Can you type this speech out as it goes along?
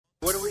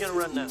What are we gonna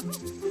run now?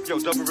 Yo,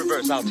 double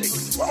reverse, I'll take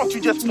it. Why don't you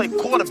just play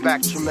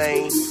quarterback,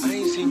 Tremaine? I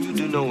ain't seen you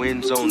do no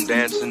end zone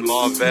dancing,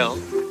 Marvell.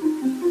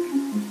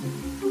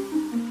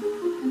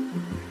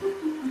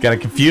 Got a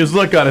confused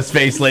look on his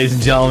face, ladies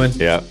and gentlemen.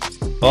 Yeah.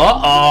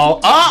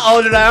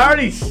 Uh-oh, did I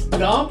already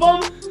stump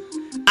him?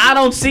 I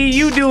don't see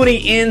you do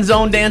any end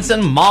zone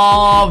dancing,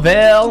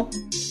 Marvell.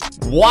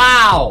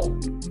 Wow.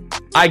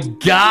 I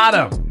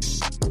got him.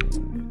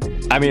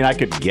 I mean, I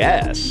could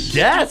guess.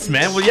 Yes,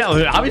 man. Well,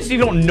 yeah, obviously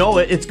you don't know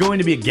it. It's going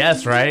to be a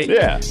guess, right?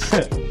 Yeah.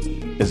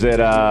 Is it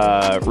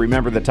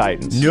Remember the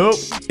Titans? Nope.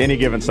 Any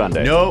Given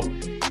Sunday? Nope.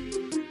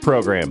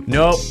 Program?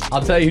 Nope.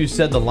 I'll tell you who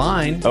said the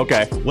line.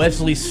 Okay.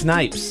 Wesley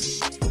Snipes.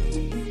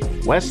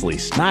 Wesley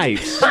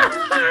Snipes?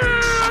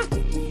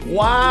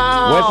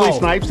 Wow. Wesley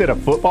Snipes did a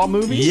football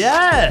movie?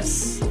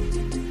 Yes.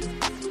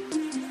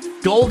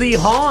 Goldie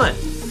Hawn.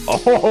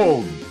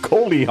 Oh,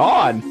 Goldie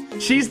Hawn.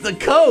 She's the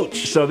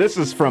coach. So this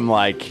is from,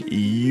 like,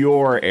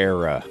 your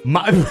era.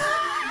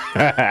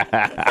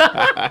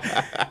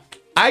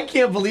 I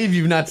can't believe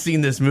you've not seen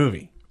this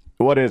movie.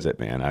 What is it,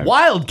 man?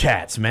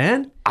 Wildcats,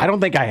 man. I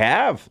don't think I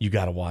have. You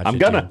got to watch it. I'm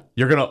gonna. Dude.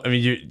 You're going to, I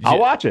mean, I'll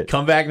watch it.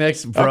 Come back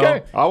next, bro.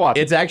 Okay, I'll watch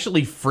it. It's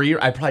actually free.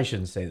 I probably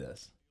shouldn't say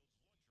this.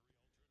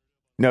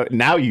 No,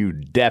 now you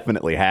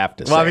definitely have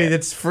to say Well, I mean, it.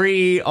 it's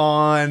free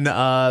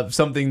on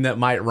something that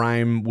might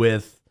rhyme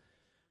with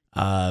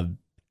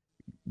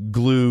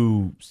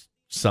glue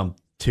some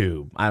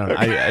tube. I don't know.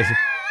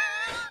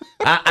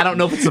 I don't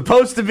know if it's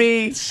supposed to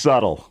be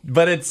subtle,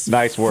 but it's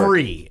nice work.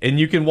 Free, and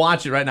you can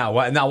watch it right now.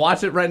 Now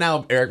watch it right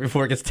now, Eric,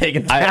 before it gets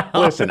taken down.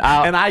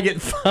 And I get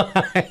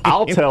fined.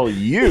 I'll tell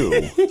you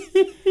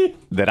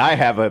that I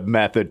have a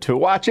method to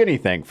watch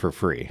anything for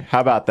free. How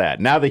about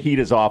that? Now the heat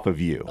is off of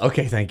you.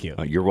 Okay, thank you.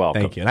 You're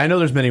welcome. Thank you. And I know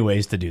there's many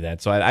ways to do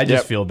that, so I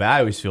just feel bad. I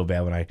always feel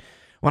bad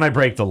when I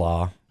break the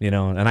law, and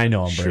I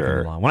know I'm breaking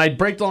the law. When I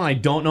break the law and I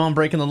don't know I'm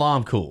breaking the law,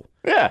 I'm cool.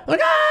 Yeah. Like,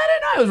 I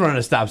didn't know I was running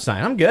a stop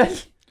sign. I'm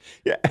good.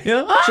 Yeah. Sure.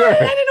 I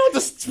didn't know what the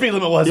speed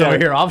limit was over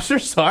here, officer.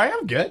 Sorry,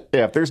 I'm good.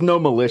 Yeah, if there's no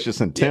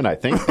malicious intent, I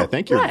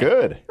think you're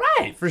good.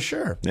 Right, for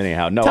sure.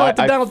 Anyhow, no, Tell it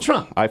to Donald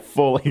Trump. I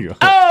fully.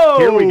 Oh,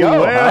 here we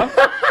go. Huh?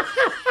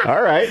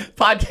 All right.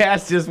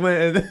 Podcast just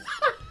went.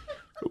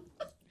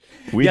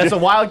 So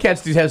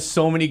Wildcats dude has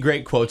so many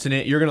great quotes in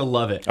it. You're gonna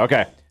love it.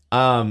 Okay.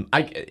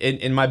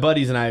 And my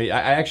buddies and I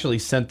actually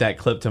sent that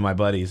clip to my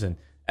buddies, and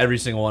every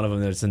single one of them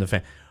that's in the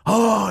fan.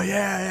 Oh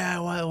yeah,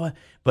 what?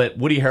 But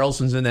Woody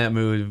Harrelson's in that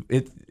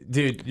movie.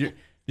 Dude,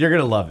 you're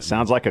gonna love it.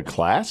 Sounds like a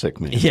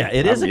classic, man. Yeah,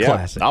 it is a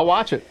classic. I'll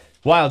watch it.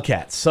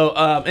 Wildcats. So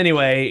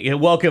anyway,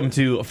 welcome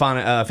to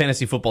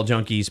Fantasy Football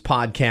Junkies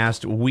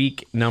podcast,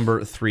 week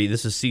number 3.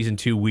 This is season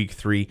 2, week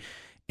 3.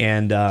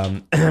 And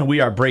we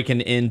are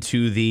breaking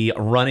into the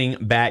running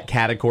back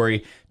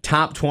category,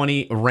 top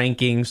 20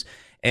 rankings.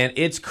 And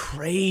it's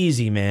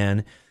crazy,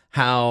 man,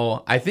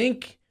 how I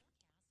think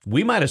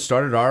we might have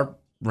started our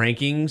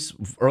rankings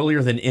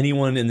earlier than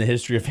anyone in the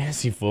history of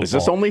fantasy football. Is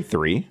this only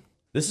 3?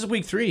 This is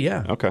week 3,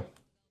 yeah. Okay.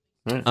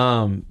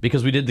 Right.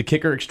 Because we did the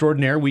kicker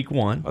extraordinaire week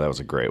 1. Oh, that was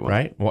a great one.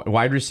 Right?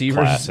 Wide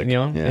receivers, Classic.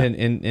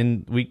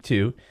 in week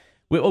 2.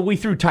 We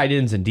threw tight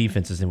ends and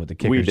defenses in with the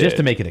kickers just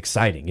to make it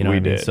exciting. You know what I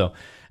mean? So,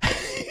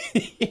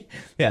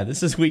 yeah,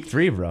 this is week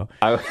 3, bro.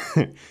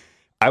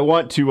 I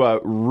want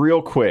to,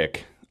 real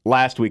quick,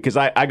 last week, because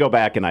I go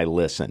back and I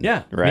listen.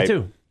 Yeah, right? me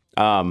too.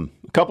 A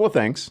couple of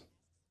things.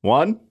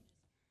 One,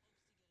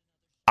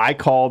 I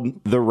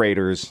called the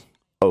Raiders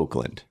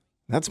Oakland.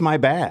 That's my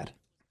bad.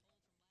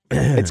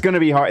 It's going to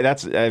be hard. I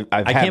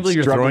can't believe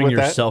you're throwing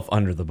yourself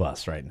under the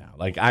bus right now.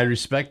 Like, I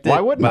respect it.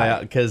 Why wouldn't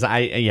I? Because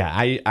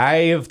I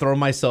have thrown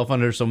myself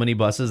under so many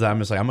buses that I'm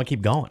just like, I'm going to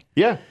keep going.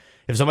 Yeah.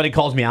 If somebody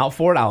calls me out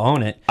for it, I'll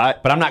own it.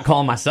 But I'm not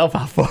calling myself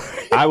out for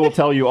it. I will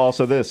tell you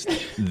also this.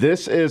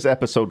 This is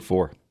episode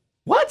 4.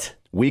 What?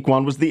 Week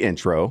 1 was the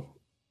intro.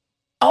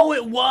 Oh,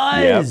 it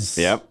was.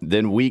 Yep.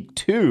 Then week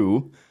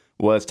 2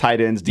 was tight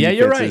ends,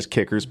 defenses,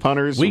 kickers,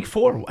 punters. Week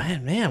 4,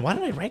 man, why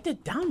did I write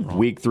that down wrong?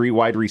 Week 3,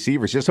 wide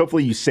receivers. Just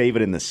hopefully you save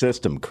it in the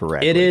system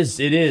correctly. It is.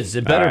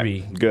 It better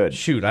be. Good.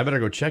 Shoot, I better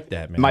go check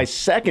that, man. My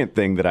second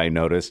thing that I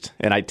noticed,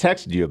 and I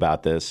texted you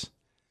about this,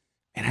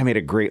 and I made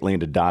a great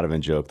Landon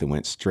Donovan joke that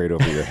went straight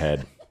over your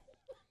head.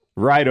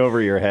 Right over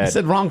your head. I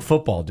said wrong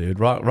football, dude.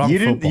 Wrong football. You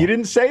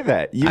didn't say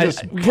that.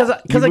 Because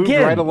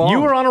again, right along.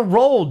 you were on a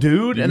roll,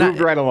 dude. You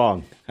moved right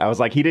along. I was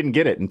like, he didn't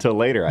get it until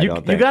later. I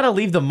don't think. You got to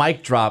leave the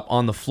mic drop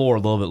on the floor a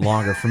little bit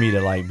longer for me to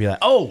be like,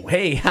 oh,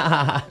 hey.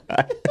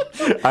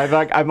 I'm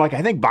like,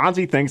 I think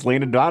Bonzi thinks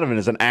Landon Donovan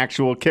is an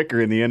actual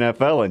kicker in the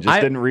NFL and just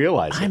didn't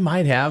realize it. I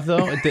might have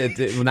though.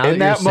 Now in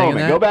that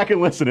moment, go back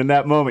and listen. In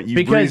that moment,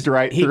 you breezed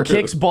right through. He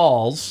kicks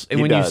balls,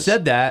 and when you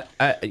said that,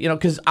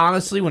 because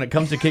honestly, when it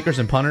comes to kickers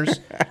and punters,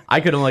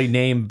 I could only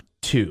name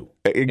 2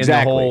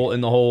 exactly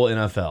in the whole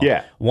NFL.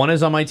 Yeah, one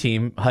is on my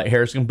team,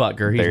 Harrison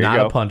Butker. He's not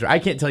a punter. I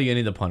can't tell you any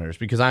of the punters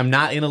because I'm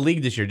not in a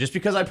league this year. Just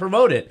because I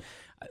promote it.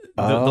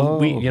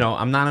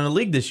 I'm not in a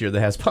league this year that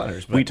has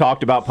punters. But. We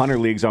talked about punter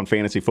leagues on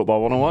Fantasy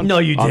Football 101. No,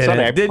 you didn't.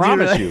 I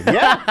promise you.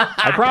 Yeah,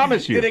 I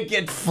promise you. Did it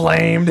get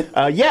flamed?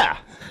 Yeah.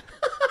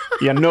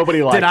 Yeah,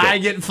 nobody liked Did it. I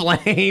get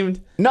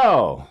flamed?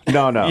 No.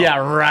 Yeah,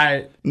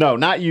 right. No,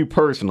 not you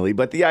personally,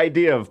 but the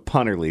idea of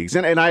punter leagues.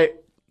 And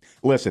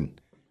listen,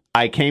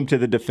 I came to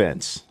the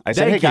defense. I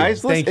said, Thank hey, you.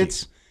 guys, Thank you.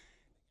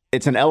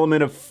 it's an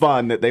element of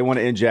fun that they want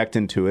to inject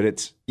into it.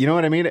 It's, you know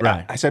what I mean?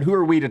 Right. I said, who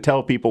are we to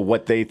tell people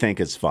what they think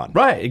is fun?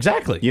 Right,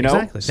 exactly. You know?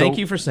 Exactly. So- Thank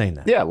you for saying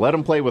that. Yeah, let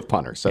them play with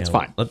punters. That's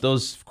fine. Let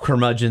those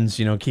curmudgeons,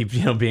 keep,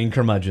 being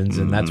curmudgeons,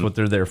 and that's what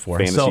they're there for.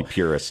 Fantasy So,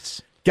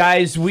 purists.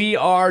 guys, we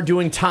are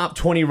doing top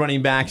 20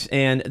 running backs,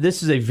 and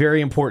this is a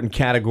very important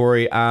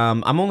category.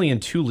 I'm only in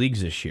 2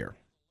 leagues this year.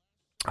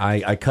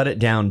 I cut it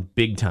down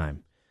big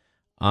time,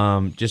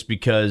 just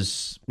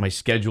because my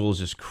schedule is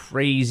just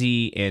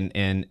crazy,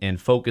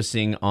 and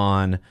focusing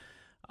on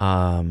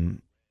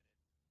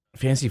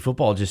fantasy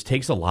football just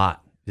takes a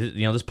lot.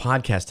 This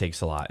podcast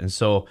takes a lot, and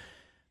so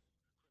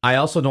I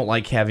also don't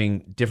like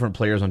having different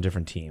players on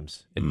different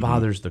teams. It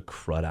bothers the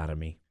crud out of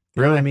me.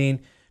 You know what I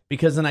mean?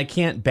 Because then I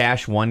can't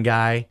bash one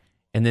guy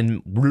and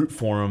then root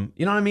for him.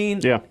 You know what I mean?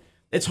 Yeah.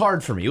 It's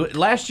hard for me.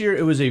 Last year,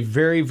 it was a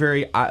very,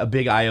 very a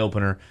big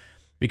eye-opener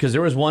because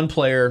there was one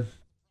player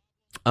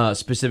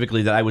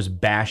specifically that I was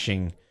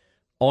bashing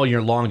all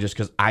year long just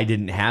because I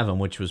didn't have him,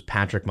 which was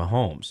Patrick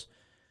Mahomes.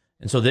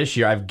 And so this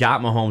year, I've got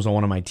Mahomes on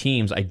one of my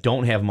teams. I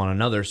don't have him on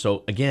another.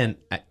 So again,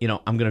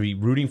 I'm going to be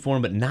rooting for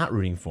him, but not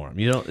rooting for him.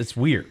 It's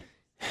weird.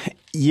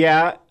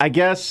 Yeah, I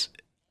guess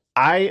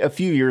a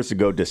few years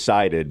ago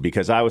decided,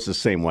 because I was the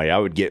same way, I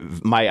would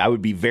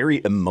be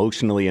very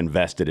emotionally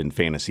invested in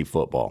fantasy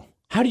football.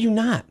 How do you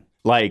not?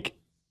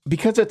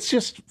 Because it's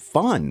just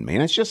fun, man.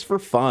 It's just for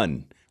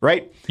fun,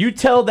 right? You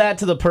tell that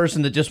to the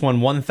person that just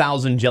won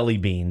 1,000 jelly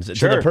beans,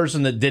 to the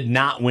person that did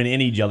not win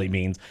any jelly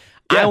beans.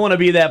 Yeah. I want to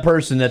be that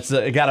person that's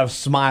got a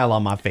smile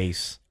on my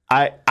face.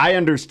 I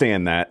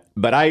understand that,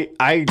 but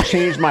I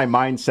changed my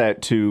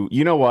mindset to,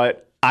 you know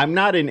what? I'm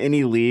not in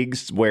any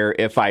leagues where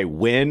if I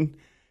win,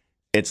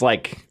 it's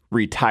like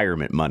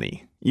retirement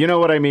money. You know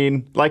what I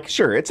mean?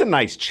 Sure, it's a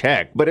nice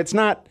check, but it's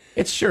not.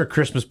 It's sure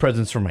Christmas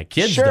presents for my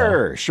kids.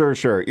 Sure.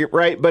 You're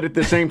right. But at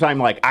the same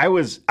time, I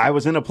was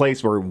in a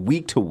place where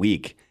week to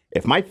week,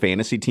 if my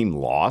fantasy team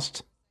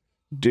lost,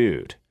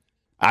 dude,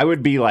 I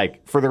would be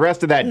for the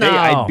rest of that day,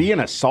 I'd be in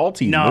a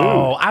salty mood.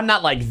 No, I'm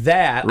not like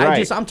that.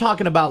 Right. I'm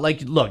talking about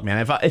look,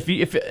 man,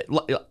 if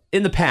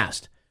in the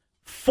past,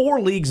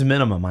 4 leagues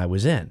minimum I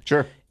was in.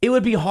 Sure. It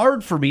would be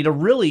hard for me to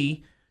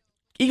really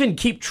even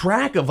keep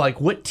track of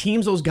what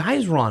teams those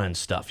guys were on and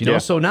stuff, Yeah.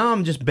 So now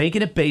I'm just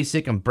making it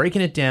basic. I'm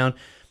breaking it down.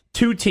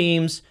 2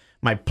 teams.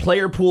 My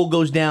player pool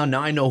goes down.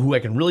 Now I know who I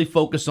can really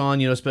focus on,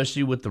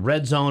 especially with the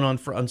red zone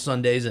on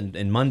Sundays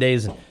and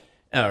Mondays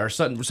or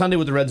Sunday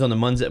with the red zone,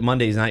 the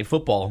Mondays night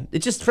football.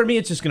 It's just, for me,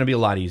 it's just going to be a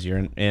lot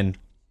easier. And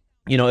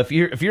if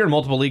you're in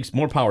multiple leagues,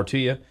 more power to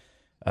you.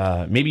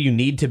 Maybe you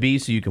need to be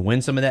so you can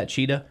win some of that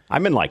cheetah.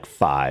 I'm in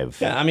 5.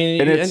 Yeah, I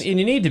mean, and you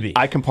need to be.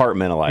 I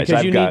compartmentalize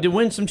because you need to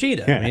win some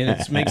cheetah. I mean,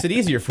 it makes it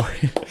easier for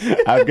you.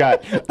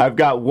 I've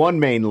got one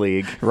main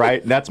league,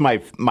 right? That's my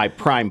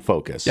prime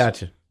focus.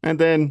 Gotcha. And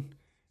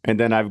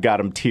then I've got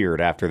them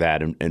tiered after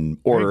that in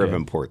order of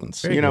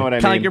importance. Very you know good. what I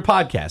mean? Kind of like your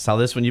podcast. How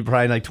this one you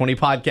probably 20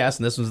 podcasts,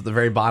 and this one's at the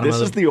very bottom.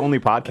 This is the only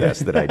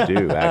podcast that I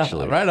do,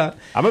 actually. Right on.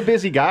 I'm a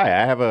busy guy.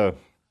 I have a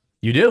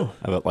You do.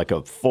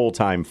 a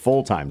full-time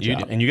job. You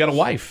do. And you got a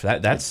wife.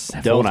 That's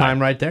Don't full-time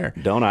I? right there.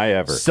 Don't I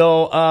ever?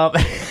 So,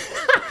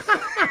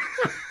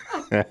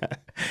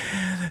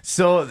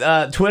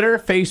 Twitter,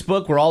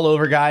 Facebook, we're all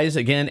over, guys.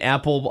 Again,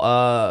 Apple,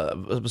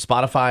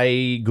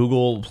 Spotify,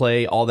 Google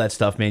Play, all that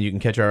stuff, man. You can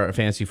catch our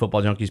Fantasy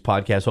Football Junkies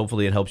podcast.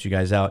 Hopefully it helps you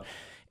guys out.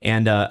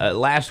 And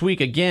last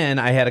week, again,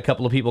 I had a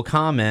couple of people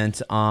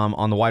comment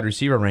on the wide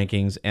receiver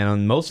rankings,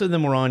 and most of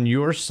them were on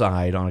your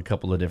side on a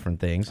couple of different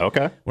things.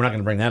 Okay. We're not going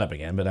to bring that up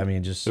again, but I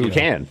mean, just... We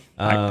can.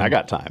 I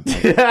got time.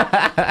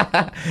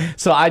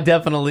 So I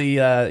definitely,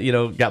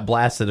 got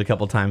blasted a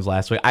couple times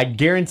last week. I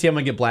guarantee I'm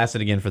going to get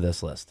blasted again for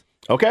this list.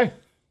 Okay.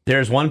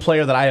 There's one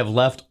player that I have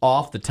left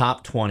off the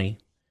top 20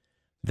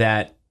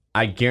 that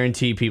I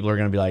guarantee people are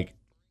going to be like,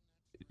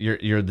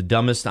 You're the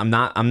dumbest. I'm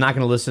not going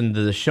to listen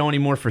to the show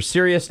anymore for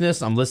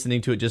seriousness. I'm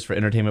listening to it just for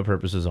entertainment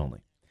purposes only.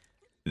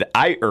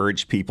 I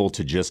urge people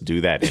to just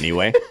do that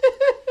anyway.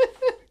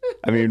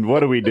 I mean,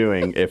 what are we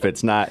doing if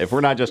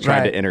we're not just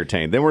trying to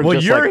entertain? Then we're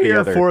just you're like the here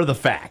other... for the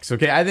facts,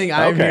 okay? I think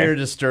I'm here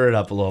to stir it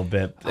up a little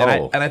bit,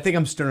 and I think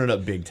I'm stirring it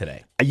up big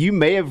today. You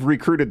may have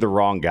recruited the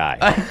wrong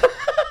guy.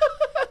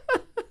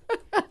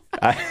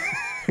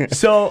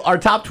 So our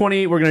top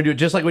 20, we're going to do it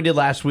just like we did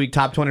last week.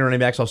 Top 20 running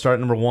backs. I'll start at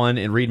number 1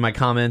 and read my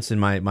comments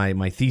and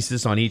my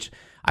thesis on each.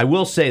 I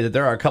will say that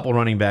there are a couple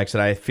running backs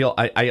that I feel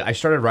I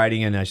started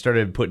writing and I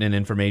started putting in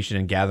information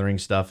and gathering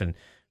stuff and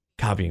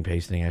copying and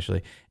pasting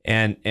actually.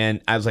 And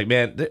I was like,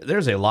 man,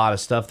 there's a lot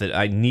of stuff that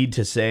I need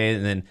to say.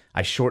 And then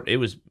it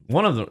was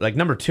one of the,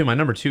 my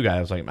number 2 guy. I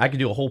was like, I could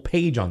do a whole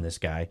page on this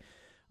guy.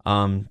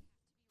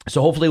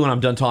 So hopefully when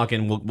I'm done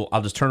talking,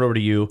 I'll just turn it over to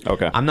you.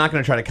 Okay. I'm not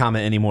going to try to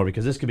comment anymore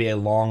because this could be a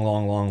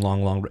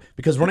long.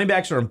 Because running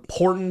backs are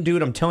important,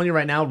 dude. I'm telling you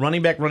right now,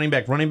 running back.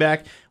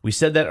 We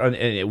said that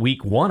on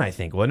week 1, I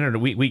think. Wasn't it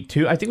week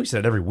 2? I think we said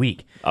it every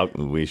week.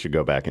 We should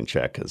go back and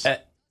check.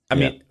 I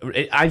mean,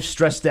 I've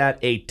stressed that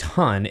a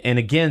ton. And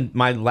again,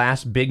 my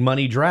last big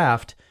money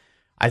draft,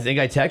 I think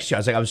I texted you. I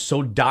was like, I was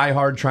so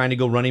diehard trying to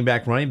go running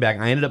back. I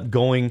ended up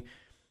going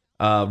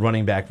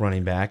running back,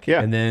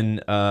 yeah. and then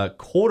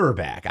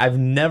quarterback. I've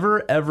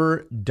never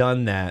ever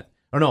done that.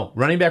 Or no,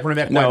 running back, wide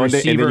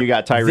receiver. And then you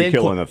got Tyreek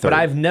Hill in the third.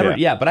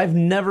 But I've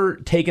never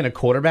taken a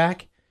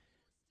quarterback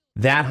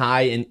that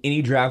high in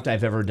any draft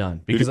I've ever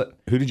done. Because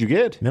who did you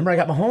get? Remember, I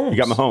got Mahomes. You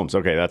got Mahomes.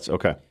 Okay, that's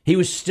okay. He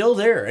was still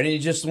there, and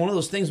it's just one of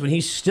those things when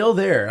he's still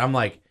there. I'm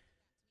like,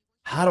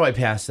 how do I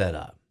pass that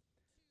up?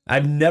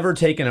 I've never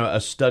taken a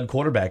stud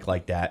quarterback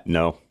like that.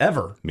 No,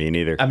 ever. Me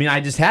neither. I mean,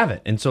 I just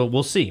haven't, and so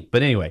we'll see.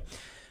 But anyway.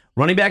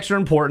 Running backs are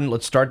important.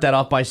 Let's start that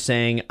off by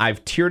saying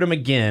I've tiered them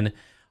again.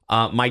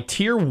 My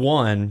tier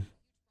 1,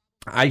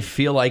 I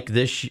feel like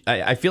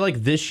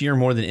this year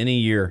more than any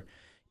year,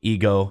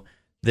 Ego,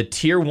 the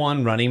tier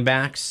 1 running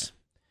backs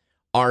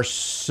are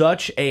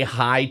such a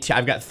high.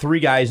 I've got 3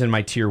 guys in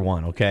my tier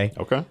 1. Okay.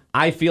 Okay.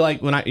 I feel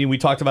like we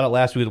talked about it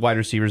last week with wide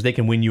receivers, they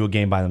can win you a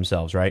game by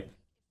themselves, right?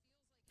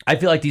 I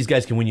feel like these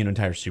guys can win you an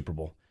entire Super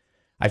Bowl.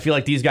 I feel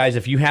like these guys,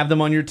 if you have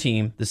them on your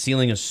team, the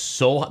ceiling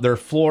is their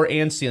floor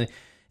and ceiling.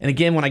 And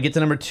again, when I get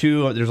to number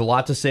 2, there's a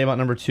lot to say about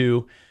number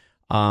 2.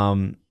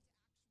 But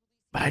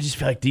I just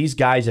feel like these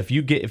guys, if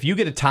you get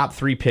a top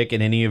 3 pick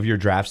in any of your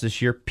drafts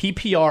this year,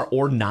 PPR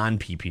or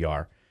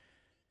non-PPR,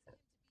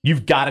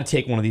 you've got to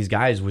take one of these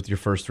guys with your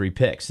first 3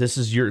 picks.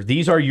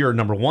 These are your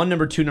number 1,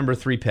 number 2, number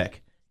 3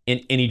 pick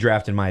in any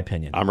draft, in my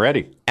opinion. I'm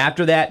ready.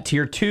 After that,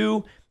 tier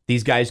 2,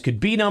 these guys could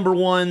be number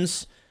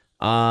 1s.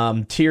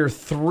 Tier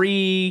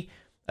 3.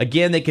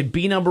 Again, they could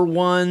be number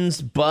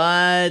 1s,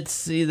 but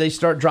see, they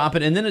start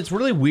dropping. And then it's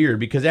really weird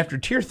because after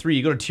tier 3,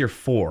 you go to tier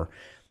 4.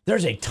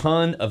 There's a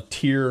ton of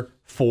tier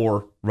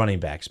 4 running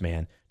backs,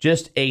 man.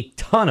 Just a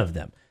ton of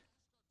them.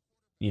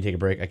 You take a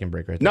break? I can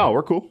break right there. No,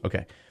 we're cool.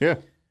 Okay. Yeah.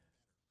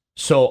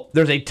 So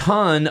there's a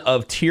ton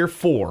of tier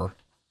 4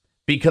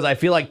 because I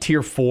feel like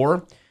tier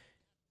 4,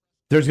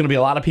 there's going to be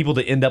a lot of people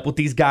that end up with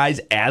these guys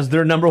as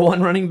their number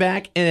 1 running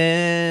back,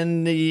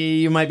 and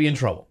you might be in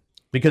trouble.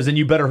 Because then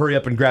you better hurry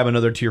up and grab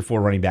another tier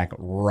 4 running back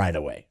right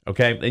away.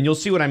 Okay? And you'll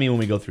see what I mean when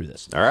we go through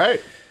this. All right.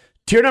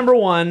 Tier number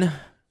 1,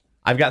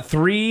 I've got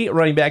 3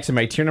 running backs in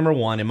my tier number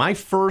 1. And my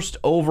first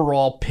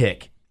overall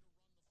pick,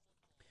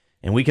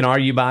 and we can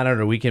argue about it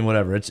or we can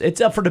whatever. It's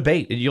up for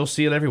debate. You'll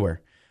see it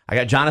everywhere. I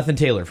got Jonathan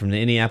Taylor from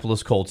the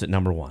Indianapolis Colts at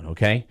number 1,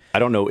 okay? I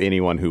don't know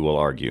anyone who will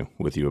argue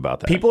with you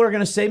about that. People are going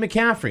to say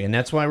McCaffrey, and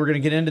that's why we're going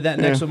to get into that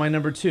next with my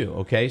number 2,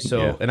 okay?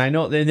 So, and I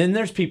know, and then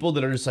there's people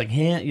that are just like,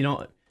 hey, you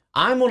know,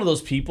 I'm one of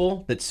those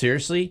people that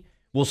seriously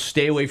will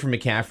stay away from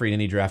McCaffrey in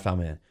any draft I'm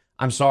in.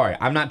 I'm sorry.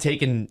 I'm not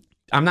taking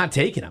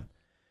him.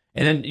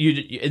 And then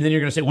you're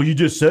going to say, well, you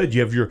just said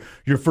you have your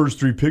first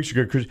 3 picks.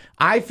 You got Chris.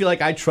 I feel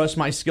like I trust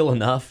my skill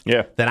enough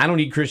that I don't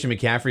need Christian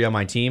McCaffrey on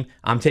my team.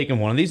 I'm taking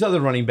one of these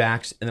other running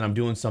backs, and then I'm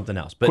doing something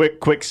else. But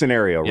quick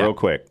scenario, real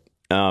quick.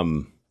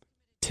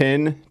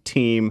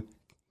 10-team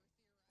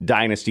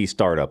dynasty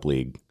startup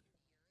league.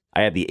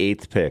 I had the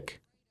 8th pick.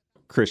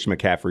 Christian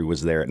McCaffrey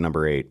was there at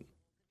number 8.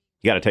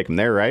 You got to take him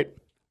there, right?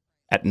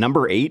 At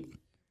number 8?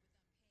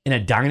 In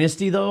a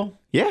dynasty, though?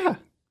 Yeah.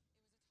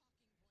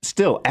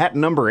 Still, at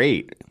number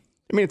 8.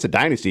 I mean, it's a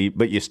dynasty,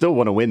 but you still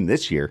want to win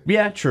this year.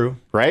 Yeah, true.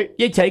 Right?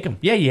 You take him.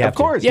 Yeah, you have to. Of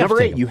course. Number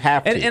 8, you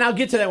have to. And I'll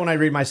get to that when I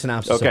read my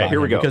synopsis. Okay,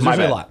 here we go. Because there's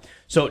a lot.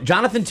 So,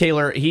 Jonathan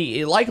Taylor,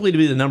 he likely to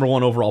be the number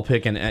 1 overall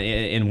pick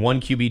in 1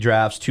 QB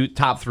drafts, 2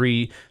 top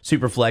 3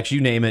 super flex,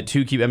 you name it,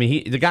 2 QB. I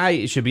mean, the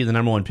guy should be the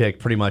number 1 pick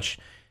pretty much,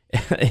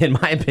 in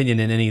my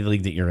opinion, in any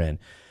league that you're in.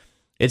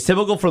 It's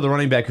typical for the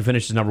running back who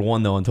finishes number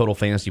 1, though, in total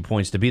fantasy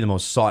points to be the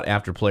most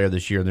sought-after player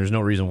this year, and there's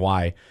no reason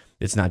why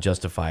it's not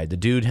justified. The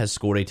dude has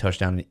scored a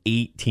touchdown in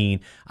 18.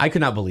 I could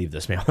not believe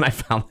this, man, when I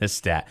found this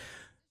stat.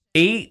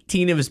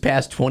 18 of his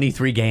past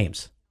 23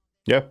 games.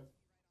 Yeah.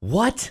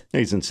 What?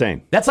 He's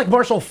insane. That's like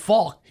Marshall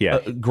Faulk. Yeah.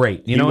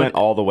 Great. He went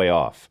all the way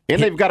off.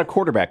 And they've got a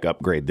quarterback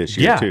upgrade this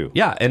year, too.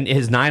 Yeah, and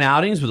his 9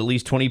 outings with at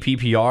least 20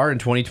 PPR in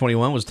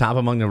 2021 was top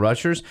among the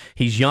rushers.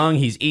 He's young.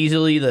 He's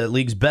easily the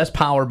league's best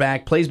power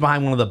back, plays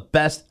behind one of the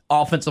best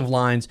offensive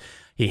lines.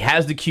 He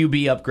has the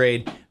QB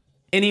upgrade.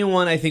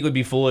 Anyone, I think, would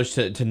be foolish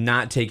to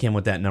not take him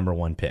with that number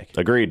 1 pick.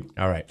 Agreed.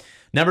 All right.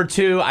 Number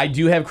 2, I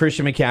do have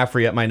Christian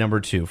McCaffrey at my number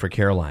 2 for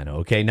Carolina.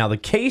 Okay, now the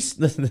case,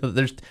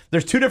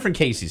 there's 2 different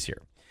cases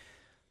here.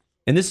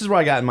 And this is where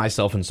I got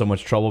myself in so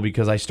much trouble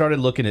because I started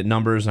looking at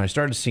numbers and I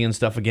started seeing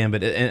stuff again.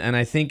 But and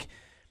I think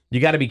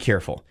you got to be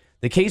careful.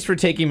 The case for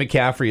taking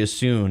McCaffrey as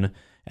soon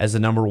as the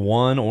number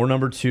 1 or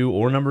number 2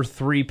 or number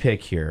 3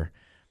 pick here,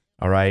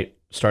 all right,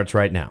 starts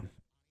right now.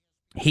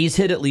 He's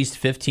hit at least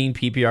 15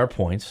 PPR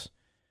points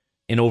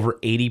in over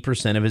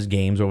 80% of his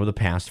games over the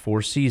past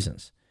 4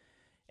 seasons,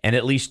 and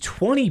at least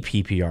 20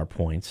 PPR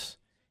points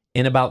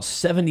in about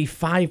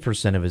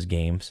 75% of his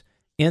games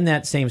in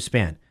that same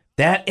span.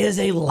 That is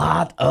a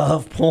lot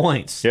of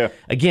points. Yeah.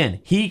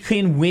 Again, he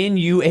can win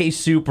you a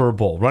Super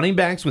Bowl. Running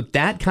backs with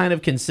that kind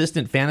of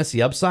consistent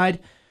fantasy upside,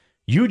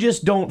 you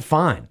just don't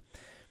find.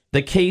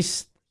 The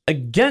case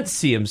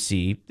against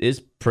CMC is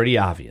pretty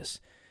obvious.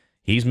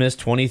 He's missed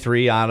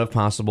 23 out of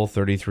possible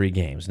 33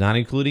 games, not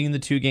including the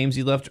 2 games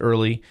he left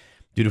early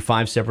due to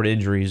 5 separate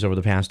injuries over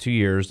the past 2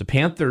 years. The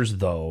Panthers,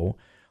 though,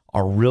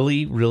 are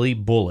really, really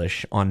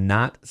bullish on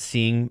not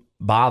seeing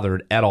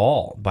bothered at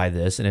all by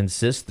this and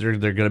insist they're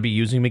going to be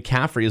using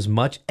McCaffrey as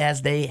much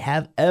as they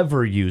have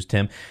ever used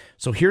him.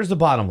 So here's the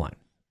bottom line.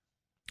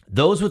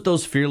 Those with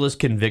those fearless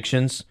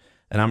convictions,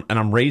 and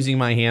I'm raising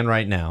my hand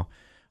right now,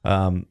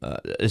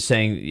 is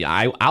saying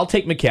I'll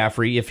take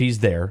McCaffrey if he's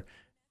there,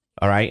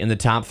 all right, in the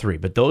top 3.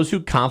 But those who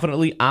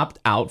confidently opt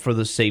out for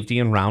the safety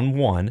in round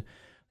 1,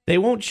 they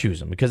won't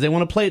choose him because they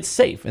want to play it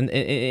safe.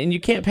 And you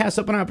can't pass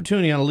up an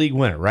opportunity on a league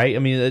winner, right? I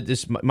mean,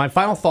 my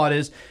final thought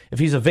is if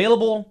he's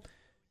available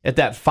at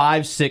that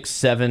 5, 6,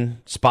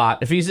 7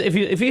 spot, if he's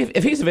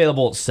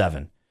available at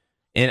 7,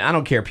 and I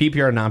don't care,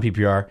 PPR,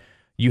 non-PPR,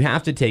 you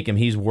have to take him.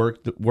 He's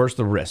worth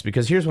the risk.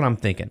 Because here's what I'm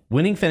thinking.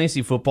 Winning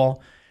fantasy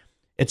football,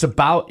 it's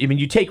about,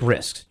 you take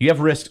risks. You have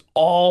risks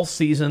all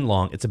season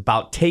long. It's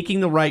about taking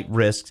the right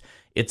risks.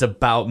 It's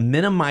about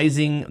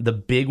minimizing the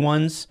big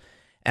ones.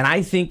 And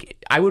I think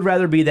I would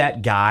rather be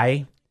that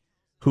guy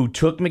who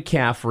took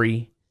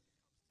McCaffrey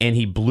and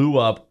he blew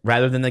up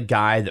rather than the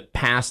guy that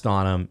passed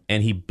on him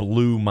and he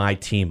blew my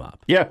team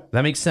up. Yeah.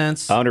 That makes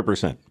sense?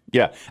 100%.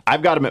 Yeah.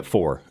 I've got him at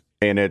 4,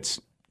 and it's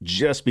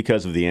just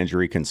because of the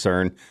injury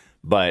concern.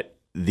 But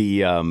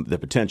the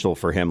potential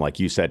for him, like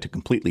you said, to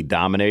completely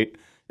dominate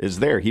is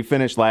there. He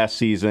finished last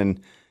season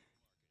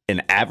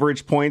in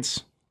average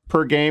points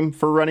per game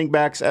for running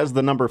backs as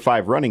the number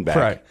 5 running back.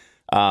 Right.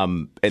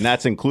 And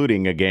that's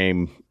including a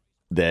game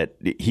that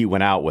he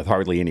went out with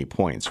hardly any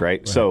points,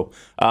 right? So,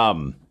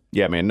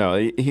 yeah, man,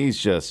 no, he's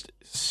just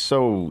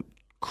so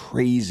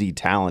crazy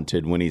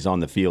talented when he's on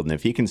the field. And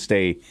if he can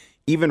stay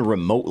even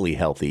remotely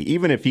healthy,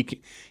 even if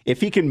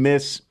he can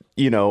miss,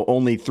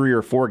 only 3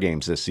 or 4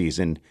 games this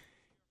season,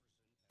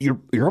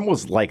 you're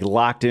almost like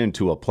locked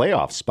into a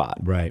playoff spot,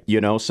 right?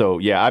 So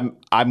yeah,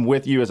 I'm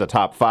with you as a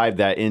top 5.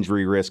 That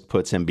injury risk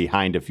puts him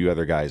behind a few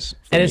other guys,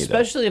 and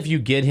especially if you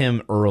get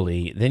him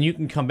early, then you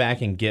can come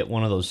back and get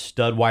one of those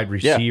stud wide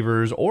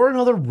receivers or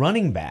another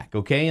running back.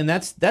 Okay, and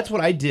that's what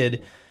I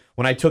did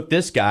when I took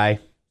this guy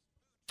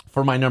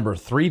for my number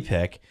 3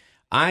 pick.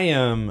 I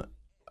am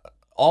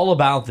all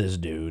about this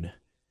dude,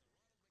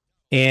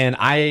 and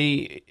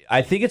I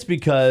think it's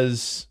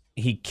because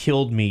he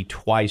killed me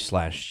twice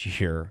last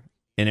year.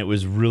 And it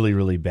was really,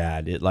 really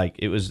bad.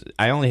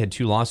 I only had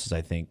 2 losses,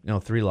 I think. No,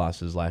 3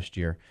 losses last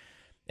year.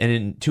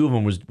 And 2 of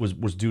them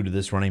was due to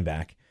this running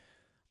back.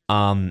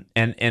 And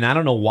I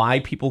don't know why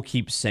people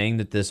keep saying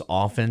that this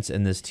offense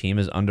and this team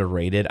is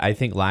underrated. I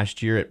think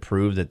last year it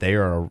proved that they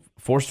are a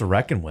force to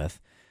reckon with.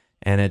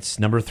 And it's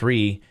number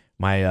 3.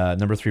 My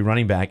number 3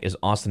 running back is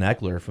Austin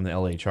Eckler from the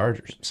LA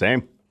Chargers.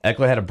 Same.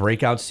 Eckler had a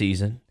breakout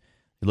season.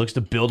 He looks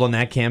to build on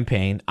that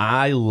campaign.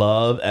 I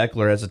love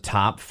Eckler as a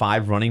top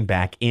 5 running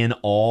back in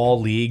all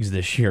leagues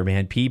this year,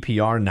 man.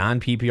 PPR,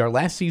 non-PPR.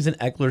 Last season,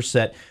 Eckler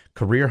set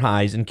career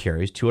highs in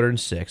carries,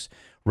 206,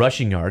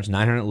 rushing yards,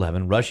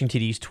 911, rushing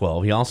TDs,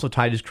 12. He also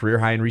tied his career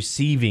high in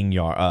receiving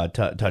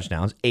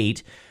touchdowns,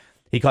 8.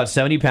 He caught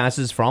 70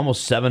 passes for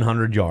almost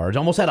 700 yards,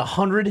 almost had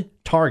 100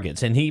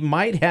 targets, and he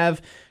might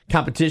have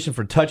competition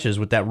for touches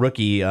with that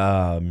rookie.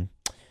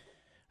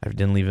 I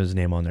didn't leave his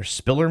name on there.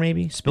 Spiller,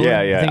 maybe? Spiller?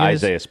 Yeah,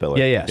 Isaiah Spiller.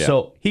 Yeah.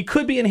 So he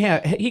could be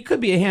he could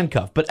be a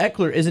handcuff, but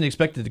Eckler isn't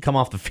expected to come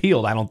off the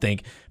field, I don't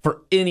think,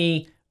 for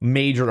any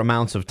major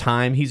amounts of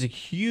time. He's a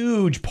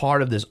huge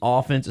part of this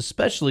offense,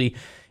 especially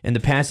in the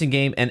passing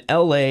game. And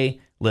LA,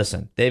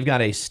 listen, they've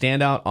got a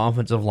standout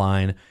offensive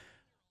line.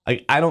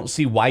 I don't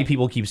see why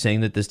people keep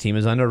saying that this team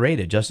is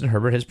underrated. Justin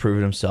Herbert has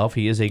proven himself.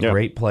 He is a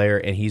great player,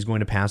 and he's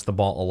going to pass the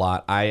ball a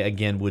lot. I,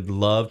 again, would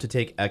love to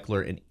take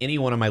Eckler in any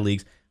one of my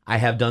leagues. I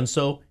have done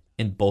so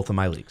in both of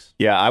my leagues.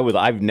 Yeah, I would.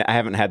 I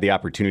haven't had the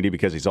opportunity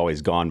because he's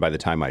always gone by the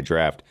time I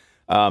draft.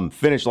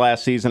 Finished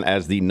last season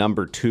as the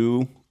number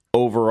 2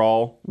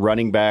 overall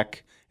running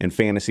back in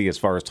fantasy as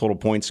far as total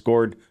points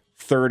scored,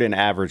 3rd in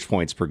average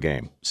points per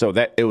game. So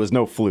that it was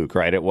no fluke,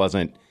 right? It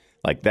wasn't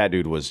like that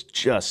dude was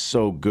just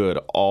so good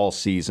all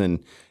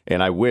season.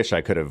 And I wish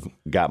I could have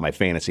got my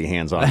fantasy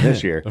hands on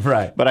this year.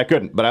 Right. But I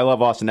couldn't. But I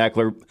love Austin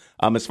Eckler.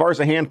 As far as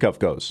the handcuff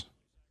goes,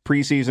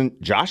 preseason,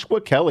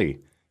 Joshua Kelly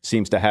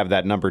seems to have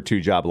that number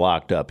 2 job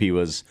locked up. He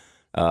was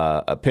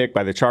a pick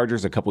by the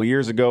Chargers a couple of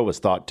years ago, was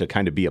thought to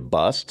kind of be a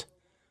bust.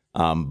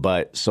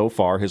 But so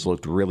far has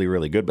looked really,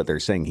 really good. But they're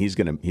saying he's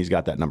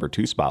got that number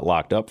 2 spot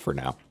locked up for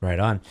now. Right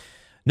on.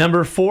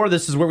 Number 4,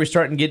 this is where we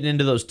start getting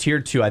into those tier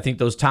 2. I think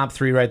those top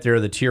 3 right there are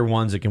the tier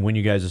 1s that can win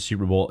you guys a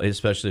Super Bowl,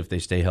 especially if they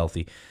stay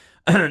healthy.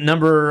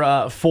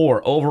 Number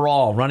 4,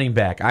 overall running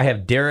back. I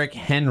have Derrick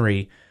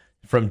Henry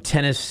from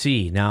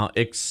Tennessee. Now,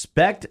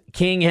 expect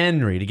King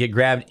Henry to get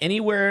grabbed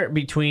anywhere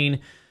between,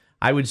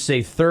 I would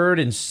say,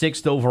 3rd and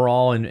 6th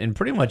overall in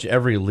pretty much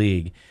every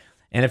league.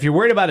 And if you're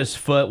worried about his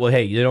foot, well,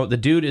 hey, the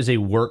dude is a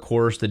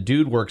workhorse. The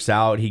dude works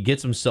out. He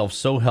gets himself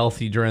so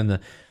healthy during the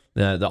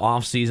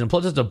off season.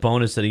 Plus, it's a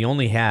bonus that he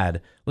only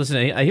had. Listen,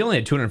 he only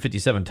had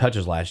 257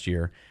 touches last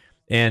year,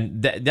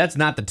 and that's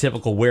not the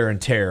typical wear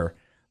and tear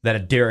that a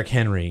Derrick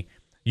Henry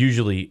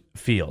usually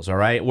feels. All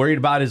right, worried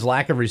about his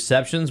lack of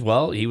receptions?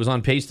 Well, he was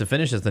on pace to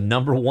finish as the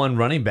number 1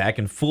 running back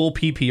in full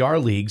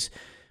PPR leagues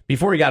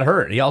before he got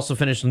hurt. He also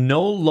finished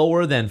no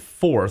lower than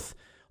 4th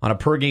on a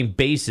per-game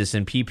basis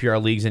in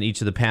PPR leagues in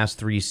each of the past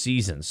 3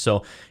 seasons. So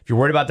if you're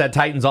worried about that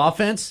Titans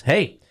offense,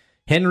 hey,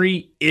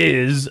 Henry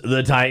is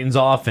the Titans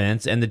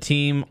offense, and the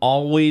team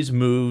always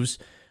moves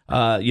in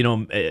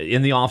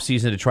the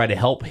offseason to try to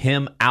help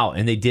him out,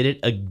 and they did it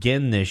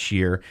again this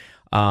year.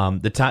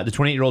 The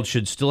 28-year-old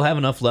should still have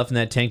enough left in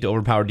that tank to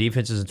overpower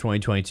defenses in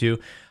 2022.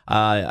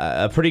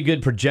 A pretty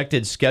good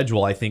projected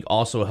schedule, I think,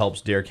 also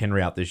helps Derrick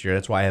Henry out this year.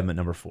 That's why I have him at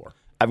number 4.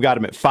 I've got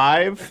him at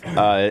 5,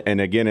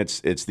 and again,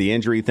 it's the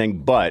injury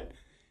thing, but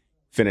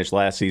finished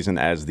last season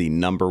as the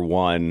number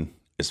 1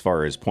 as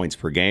far as points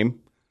per game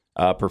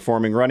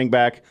performing running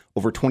back,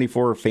 over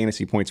 24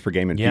 fantasy points per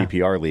game in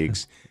PPR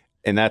leagues,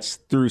 and that's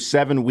through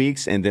 7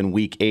 weeks, and then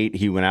week 8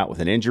 he went out with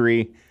an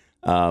injury.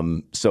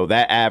 So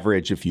that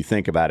average, if you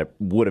think about it,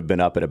 would have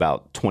been up at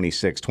about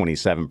 26,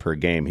 27 per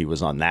game. He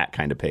was on that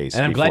kind of pace.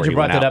 And I'm glad you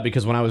brought that up,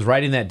 because when I was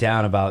writing that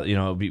down about,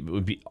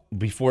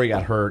 before he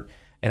got hurt,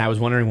 and I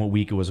was wondering what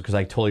week it was because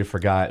I totally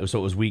forgot. So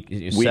it was week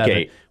 7.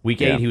 8.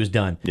 Week 8, he was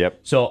done. Yep.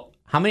 So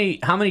how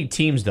many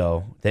teams,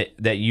 though,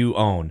 that you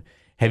own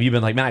have you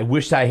been like, man, I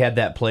wish I had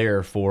that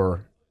player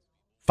for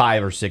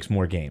 5 or 6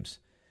 more games?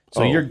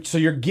 So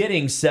you're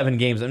getting 7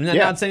 games. I'm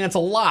not saying that's a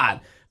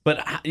lot,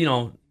 but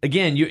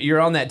again, you're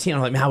on that team.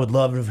 I'm like, man, I would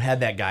love to have had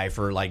that guy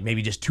for like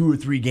maybe just 2 or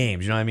 3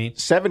 games. You know what I mean?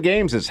 7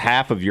 games is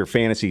half of your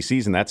fantasy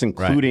season. That's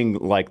including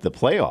like the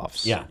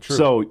playoffs. Yeah, true.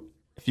 So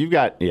if you've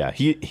got,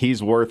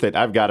 he's worth it.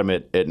 I've got him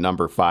at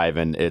number 5,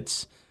 and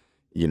it's,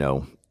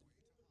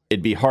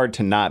 it'd be hard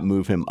to not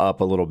move him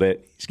up a little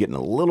bit. He's getting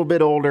a little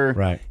bit older,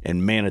 right?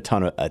 And man, a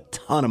ton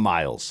of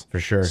miles for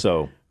sure.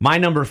 So my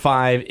number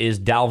 5 is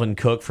Dalvin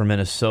Cook from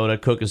Minnesota.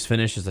 Cook has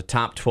finished as a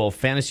top 12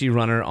 fantasy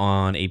runner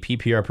on a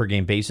PPR per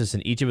game basis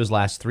in each of his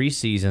last 3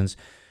 seasons,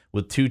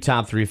 with 2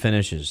 top 3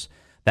 finishes.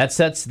 That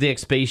sets the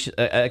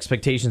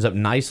expectations up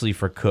nicely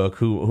for Cook,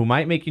 who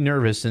might make you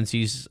nervous since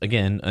he's,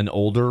 again, an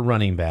older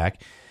running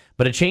back.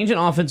 But a change in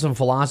offensive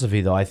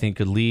philosophy, though, I think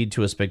could lead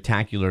to a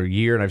spectacular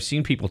year, and I've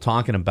seen people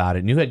talking about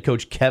it. New head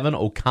coach Kevin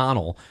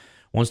O'Connell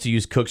wants to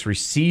use Cook's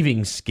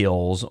receiving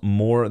skills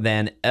more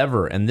than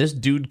ever, and this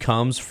dude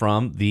comes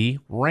from the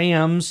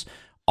Rams'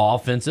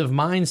 offensive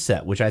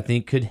mindset, which I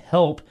think could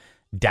help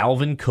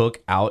Dalvin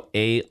Cook out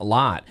a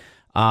lot.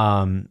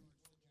 I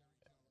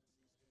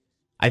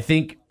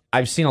think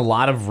I've seen a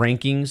lot of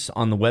rankings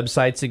on the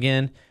websites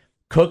again.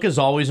 Cook is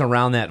always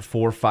around that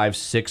 4, 5,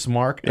 6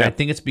 mark, and I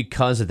think it's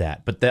because of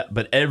that.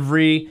 But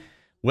every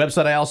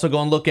website I also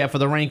go and look at for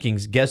the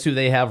rankings, guess who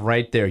they have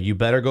right there? You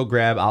better go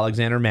grab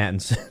Alexander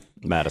Madison,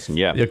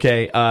 yeah.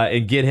 Okay,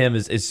 and get him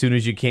as soon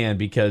as you can,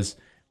 because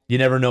you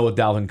never know with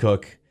Dalvin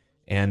Cook.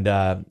 And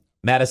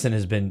Madison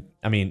has been,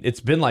 it's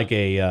been like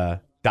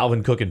a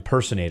Dalvin Cook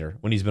impersonator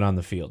when he's been on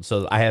the field.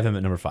 So I have him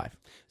at number 5.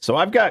 So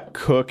I've got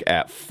Cook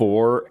at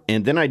 4,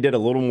 and then I did a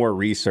little more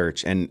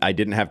research, and I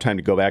didn't have time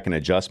to go back and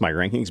adjust my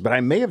rankings, but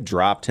I may have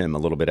dropped him a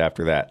little bit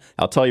after that.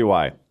 I'll tell you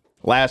why.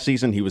 Last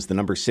season, he was the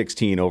number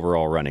 16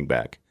 overall running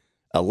back,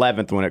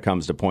 11th when it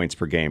comes to points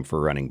per game for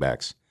running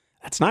backs.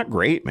 That's not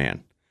great,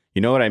 man.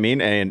 You know what I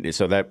mean? And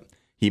so that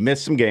he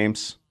missed some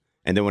games,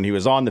 and then when he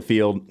was on the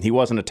field, he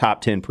wasn't a top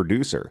 10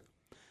 producer.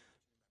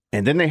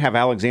 And then they have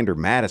Alexander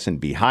Madison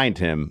behind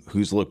him,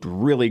 who's looked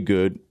really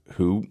good,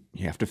 who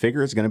you have to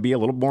figure is going to be a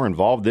little more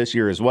involved this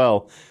year as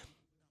well.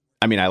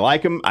 I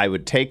like him. I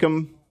would take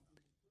him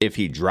if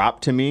he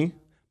dropped to me,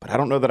 but I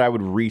don't know that I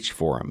would reach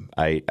for him.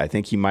 I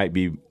think he might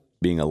be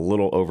being a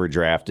little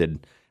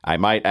overdrafted. I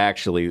might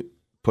actually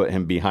put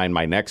him behind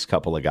my next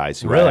couple of guys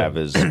who I have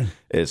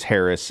is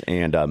Harris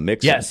and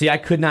Mixon. Yeah, see, I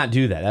could not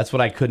do that. That's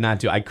what I could not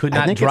do. I could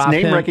not drop him. I think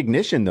it's name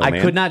recognition, though, man. I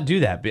could not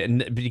do that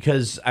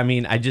because,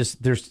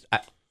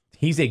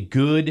 he's a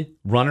good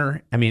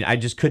runner. I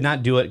just could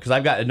not do it because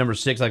I've got at number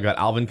 6, I've got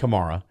Alvin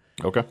Kamara.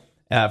 Okay.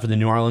 For the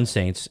New Orleans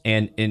Saints.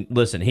 And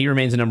listen, he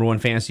remains the number 1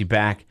 fantasy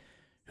back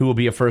who will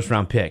be a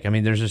first-round pick.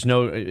 There's just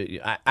no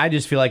 – I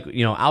just feel like,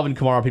 Alvin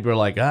Kamara, people are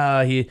like,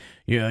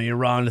 you're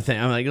wrong to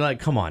think. I'm like,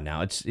 come on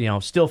now. It's,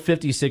 still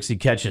 50, 60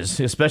 catches,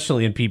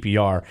 especially in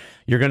PPR.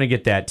 You're going to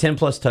get that.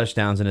 10-plus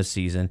touchdowns in a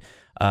season.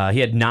 He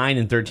had 9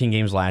 in 13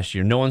 games last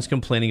year. No one's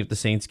complaining if the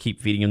Saints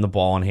keep feeding him the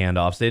ball on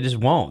handoffs. They just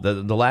won't.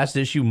 The last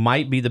issue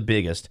might be the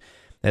biggest,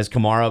 as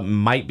Kamara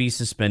might be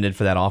suspended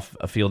for that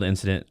off-field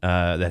incident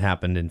that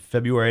happened in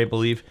February, I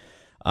believe.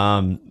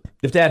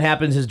 If that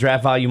happens, his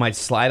draft value might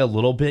slide a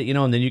little bit,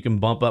 and then you can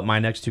bump up my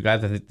next 2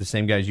 guys. I think the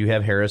same guys you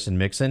have, Harris and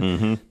Mixon.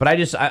 Mm-hmm. But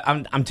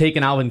I'm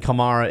taking Alvin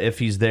Kamara if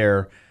he's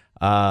there.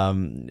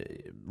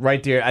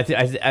 Right there,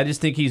 I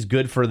just think he's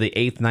good for the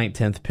 8th, 9th,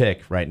 10th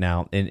pick right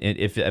now. And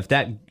if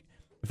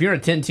you're in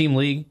a 10-team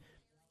league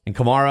and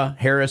Kamara,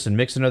 Harris, and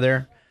Mixon are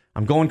there,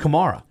 I'm going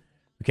Kamara.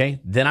 Okay,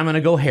 then I'm going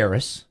to go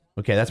Harris.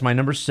 Okay, that's my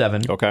number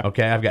 7.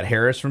 Okay. I've got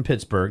Harris from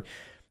Pittsburgh.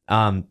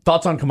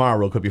 Thoughts on Kamara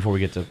real quick before we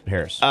get to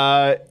Harris?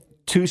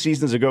 2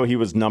 seasons ago, he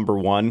was number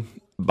 1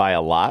 by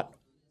a lot.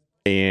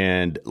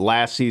 And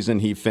last season,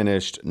 he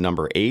finished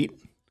number 8.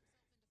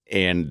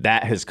 And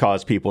that has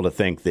caused people to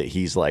think that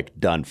he's like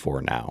done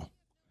for now.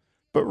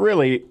 But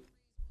really,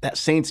 that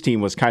Saints team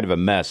was kind of a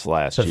mess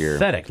last year.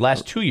 Pathetic.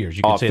 Last 2 years,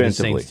 you could say the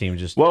Saints team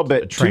just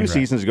but 2 wreck.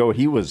 seasons ago,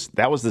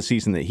 that was the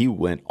season that he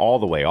went all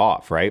the way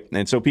off, right?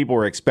 And so people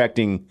were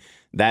expecting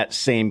that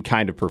same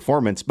kind of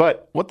performance.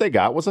 But what they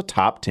got was a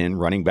top 10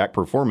 running back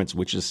performance,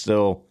 which is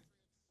still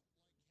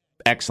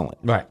excellent.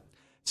 Right.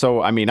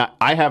 So, I mean,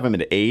 I have him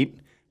at 8.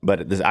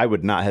 But I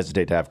would not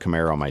hesitate to have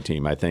Kamara on my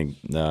team. I think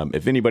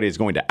if anybody is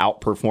going to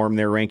outperform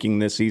their ranking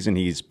this season,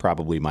 he's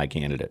probably my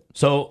candidate.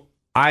 So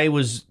I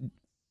was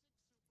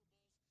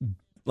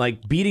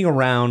like beating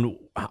around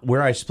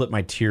where I split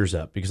my tiers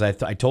up because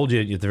I told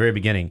you at the very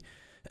beginning,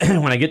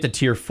 when I get to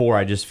tier 4,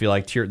 I just feel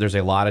like there's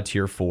a lot of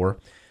tier 4.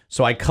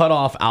 So I cut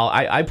off.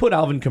 I put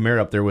Alvin Kamara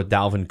up there with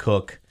Dalvin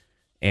Cook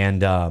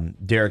and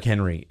Derrick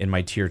Henry in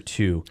my tier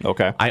 2.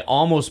 Okay. I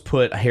almost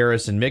put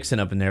Harris and Mixon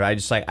up in there. I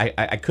just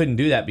I couldn't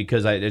do that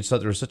because I just thought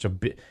there was such a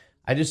bit.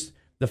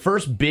 The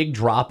first big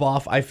drop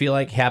off I feel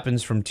like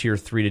happens from tier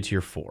 3 to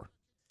tier 4.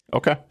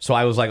 Okay. So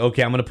I was like,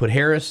 okay, I'm going to put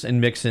Harris and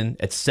Mixon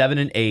at 7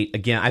 and 8.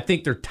 Again, I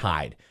think they're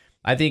tied.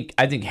 I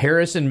think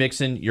Harris and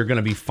Mixon, you're going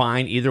to be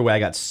fine either way. I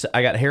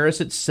got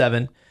Harris at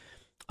 7.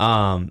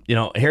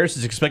 Harris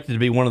is expected to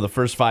be one of the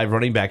first 5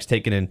 running backs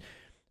taken in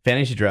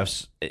fantasy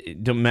drafts.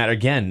 No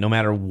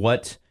matter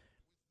what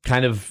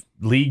kind of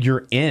league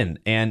you're in,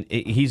 and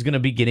he's going to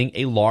be getting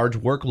a large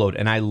workload.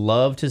 And I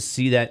love to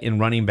see that in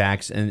running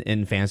backs and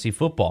in fantasy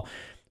football.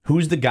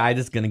 Who's the guy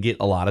that's going to get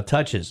a lot of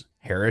touches?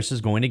 Harris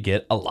is going to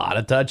get a lot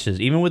of touches,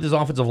 even with his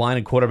offensive line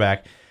and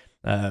quarterback.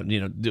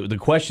 The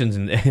questions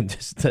in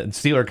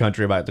Steeler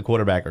country about the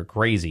quarterback are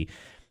crazy.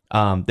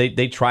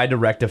 They tried to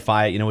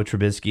rectify it, with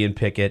Trubisky and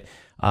Pickett.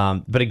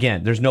 But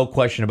again, there's no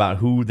question about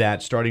who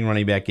that starting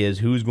running back is,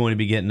 who's going to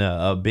be getting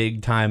a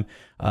big time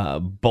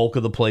bulk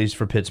of the plays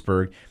for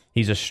Pittsburgh.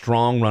 He's a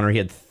strong runner. He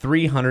had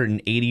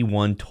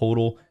 381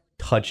 total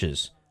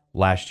touches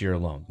last year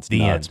alone. It's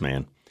nuts,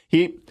 man.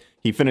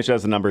 He finished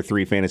as the number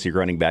 3 fantasy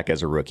running back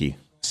as a rookie.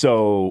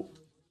 So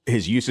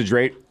his usage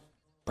rate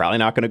probably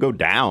not going to go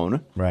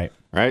down. Right.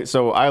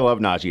 So I love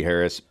Najee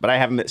Harris, but I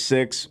have him at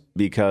 6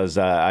 because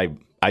I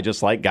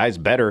just like guys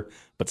better.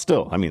 But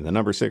still, I mean, the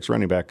number 6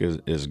 running back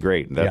is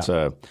great.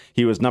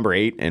 He was number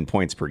 8 in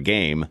points per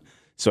game,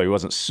 so he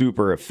wasn't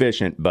super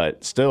efficient,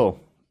 but still,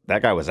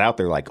 that guy was out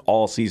there like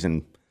all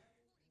season,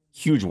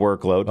 huge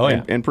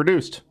workload, and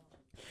produced.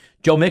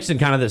 Joe Mixon,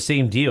 kind of the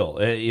same deal.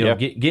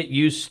 Get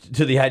used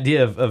to the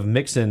idea of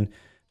Mixon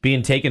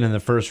being taken in the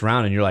first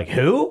round, and you're like,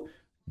 who?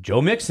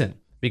 Joe Mixon.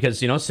 Because,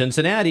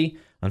 Cincinnati,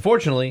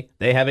 unfortunately,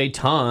 they have a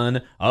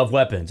ton of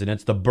weapons, and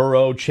it's the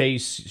Burrow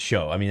Chase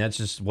show. I mean, that's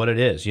just what it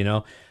is,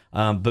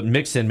 But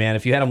Mixon, man,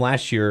 if you had him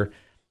last year,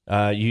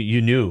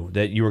 you knew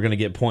that you were going to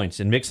get points.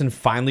 And Mixon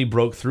finally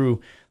broke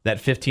through that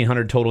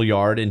 1,500 total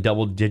yard and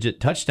double-digit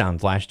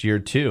touchdowns last year,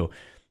 too.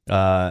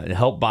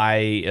 Helped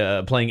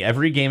by playing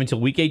every game until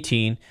Week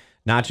 18,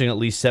 notching at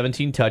least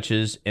 17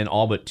 touches in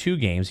all but 2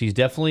 games. He's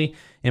definitely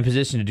in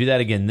position to do that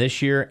again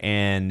this year,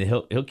 and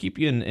he'll keep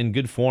you in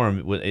good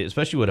form,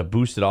 especially with a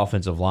boosted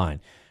offensive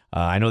line.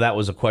 I know that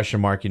was a question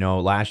mark,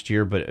 last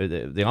year, but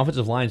the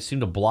offensive line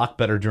seemed to block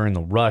better during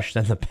the rush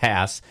than the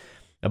pass.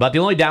 About the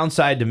only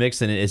downside to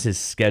Mixon is his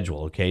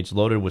schedule, okay? It's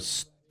loaded with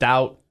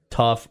stout,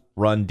 tough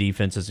run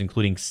defenses,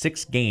 including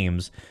 6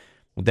 games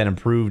with that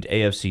improved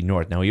AFC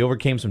North. Now, he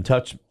overcame some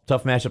tough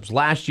matchups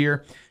last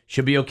year.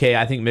 Should be okay.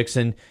 I think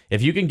Mixon,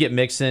 if you can get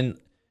Mixon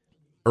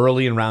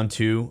early in round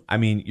 2, I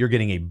mean, you're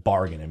getting a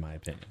bargain, in my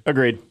opinion.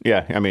 Agreed.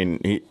 Yeah, I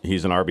mean,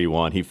 he's an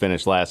RB1. He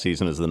finished last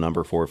season as the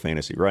number 4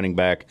 fantasy running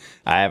back.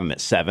 I have him at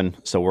 7,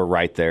 so we're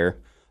right there.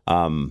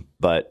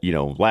 But,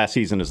 last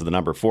season is the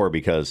number 4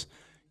 because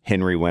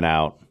Henry went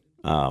out,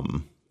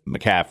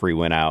 McCaffrey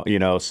went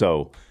out,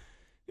 so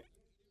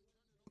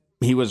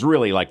he was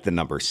really like the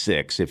number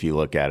 6 if you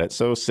look at it.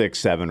 So 6,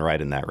 7,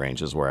 right in that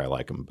range is where I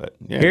like him. But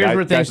yeah, here's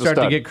where things start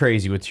to get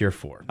crazy with tier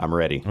 4. I'm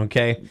ready.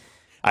 Okay.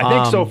 I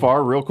think so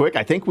far, real quick,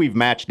 I think we've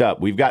matched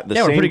up. We've got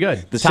we're pretty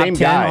good. The top same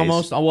 10 guys.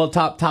 almost. Oh, well,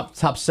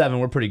 top 7,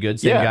 we're pretty good.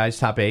 Same guys,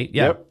 top 8.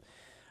 Yeah. Yep.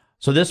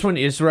 So this one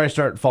is where I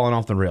start falling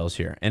off the rails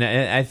here. And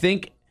I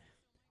think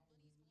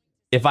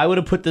if I would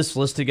have put this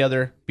list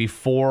together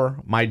before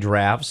my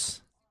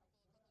drafts,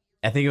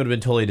 I think it would have been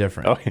totally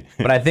different. Okay.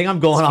 But I think I'm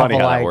going off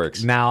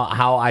of now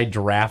how I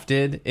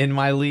drafted in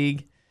my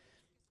league.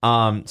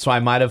 So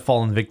I might have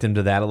fallen victim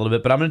to that a little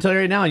bit. But I'm going to tell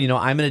you right now,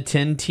 I'm in a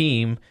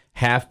 10-team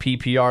half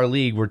PPR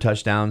league where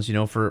touchdowns,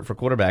 for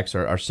quarterbacks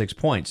are 6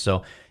 points.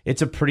 So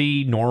it's a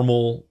pretty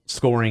normal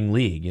scoring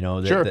league,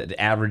 that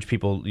average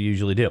people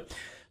usually do.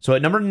 So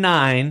at number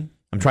 9,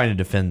 I'm trying to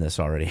defend this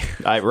already.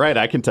 Right,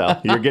 I can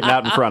tell. You're getting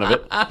out in front of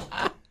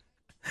it.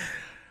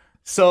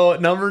 So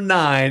number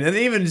 9, and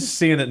even just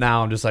seeing it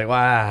now, I'm just like,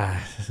 wow,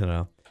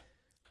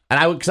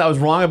 And because I was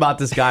wrong about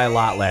this guy a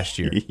lot last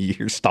year.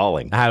 You're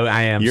stalling.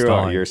 I am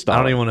stalling. You're stalling.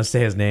 I don't even want to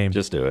say his name.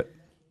 Just do it.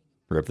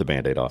 Rip the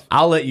Band-Aid off.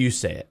 I'll let you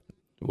say it.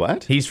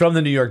 What? He's from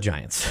the New York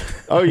Giants.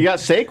 Oh, you got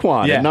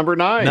Saquon at number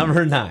 9.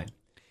 Number 9.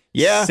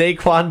 Yeah.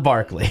 Saquon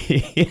Barkley.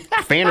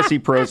 Fantasy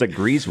Pros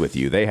agrees with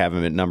you. They have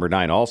him at number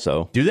 9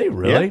 also. Do they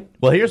really? Yeah.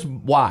 Well, here's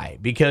why.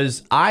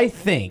 Because I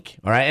think,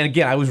 all right, and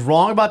again, I was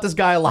wrong about this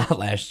guy a lot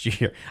last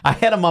year. I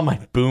had him on my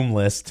boom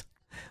list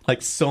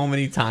like so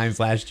many times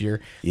last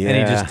year, and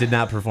he just did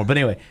not perform. But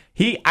anyway,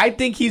 I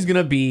think he's going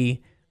to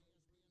be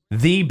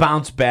the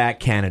bounce back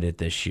candidate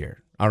this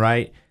year, all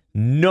right?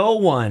 No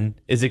one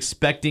is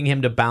expecting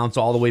him to bounce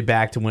all the way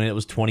back to when it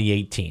was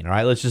 2018, all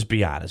right? Let's just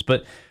be honest.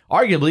 But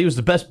arguably, he was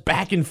the best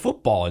back in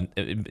football.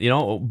 And, you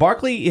know,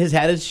 Barkley has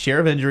had his share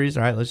of injuries,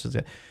 all right? Let's just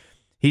say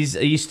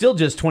he's still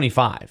just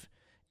 25.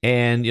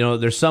 And, you know,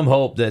 there's some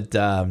hope that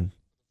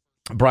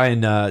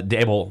Brian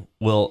Dable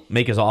will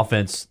make his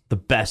offense the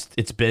best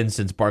it's been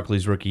since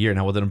Barkley's rookie year.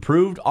 Now, with an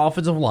improved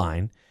offensive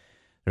line,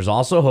 there's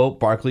also hope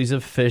Barkley's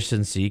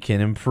efficiency can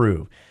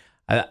improve.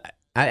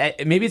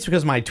 Maybe it's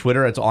because my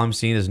Twitter, that's all I'm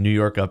seeing is New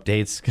York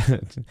updates.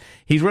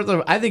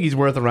 I think he's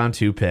worth a round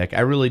 2 pick.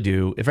 I really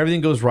do. If everything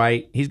goes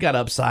right, he's got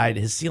upside.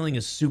 His ceiling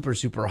is super,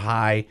 super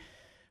high.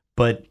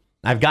 But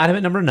I've got him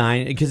at number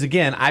 9 because,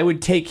 again, I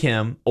would take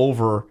him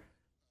over,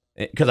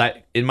 because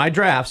in my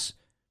drafts,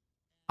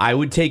 I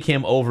would take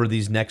him over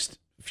these next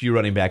few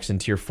running backs in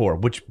tier 4.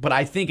 But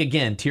I think,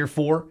 again, tier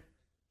 4,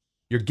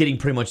 you're getting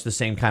pretty much the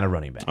same kind of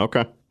running back.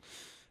 Okay.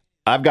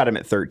 I've got him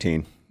at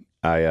 13.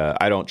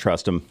 I don't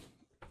trust him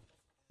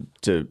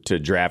to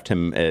draft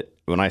him at.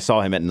 When I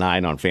saw him at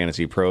 9 on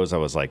Fantasy Pros, I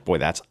was like, boy,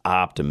 that's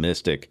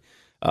optimistic.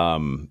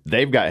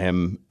 They've got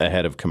him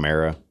ahead of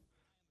Kamara.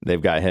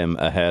 They've got him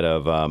ahead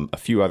of a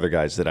few other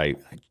guys that I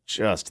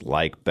just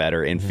like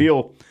better and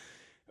feel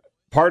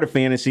part of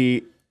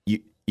fantasy.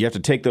 You have to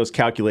take those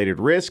calculated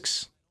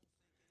risks,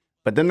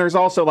 but then there's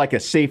also like a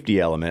safety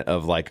element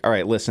of like, all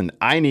right, listen,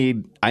 I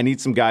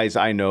need some guys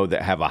I know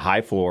that have a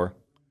high floor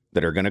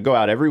that are going to go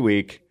out every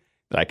week,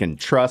 that I can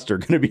trust are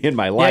going to be in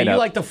my lineup. Yeah, you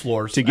like the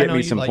floors. To get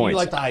me some points. You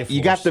like the high floors.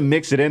 You got to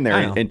mix it in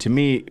there. And to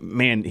me,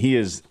 man,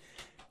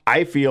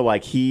 I feel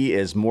like he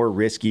is more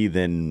risky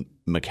than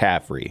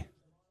McCaffrey,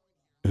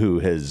 who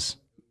has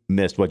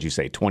missed, what'd you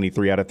say,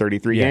 23 out of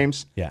 33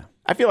 games? Yeah.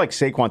 I feel like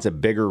Saquon's a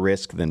bigger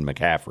risk than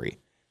McCaffrey.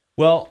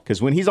 Well,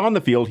 because when he's on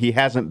the field, he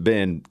hasn't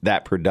been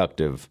that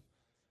productive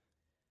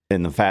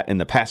in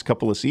the past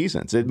couple of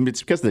seasons. It's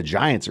because the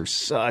Giants are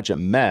such a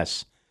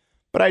mess.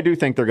 But I do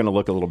think they're going to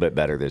look a little bit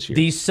better this year.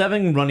 These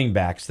 7 running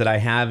backs that I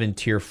have in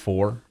tier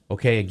 4,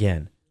 okay,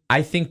 again,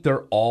 I think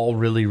they're all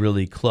really,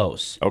 really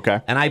close.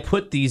 Okay. And I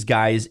put these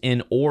guys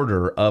in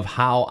order of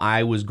how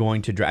I was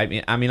going to drive.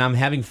 I mean, I'm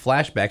having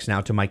flashbacks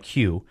now to my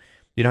queue.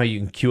 You know how you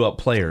can queue up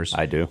players?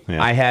 I do,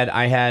 yeah. I had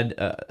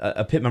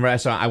a pit. Remember,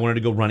 I wanted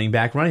to go running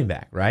back,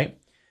 right?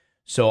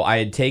 So I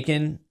had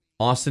taken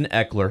Austin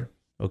Eckler,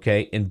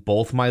 okay, in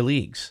both my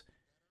leagues.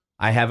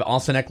 I have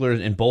Austin Eckler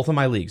in both of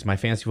my leagues, my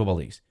fantasy football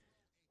leagues.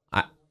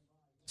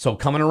 So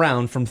coming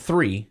around from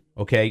 3,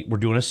 okay, we're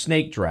doing a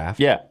snake draft.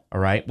 Yeah. All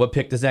right. What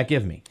pick does that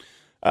give me?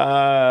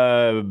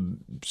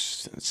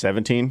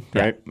 17,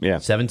 right? Yeah.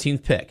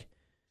 17th pick.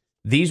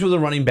 These were the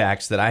running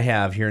backs that I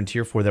have here in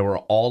tier 4 that were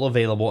all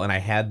available, and I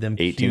had them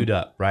 18. queued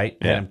up, right?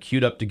 I had them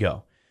queued up to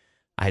go.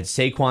 I had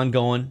Saquon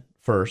going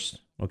first,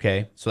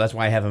 okay? So that's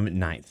why I have him at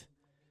 9th.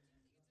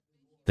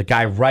 The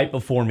guy right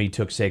before me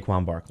took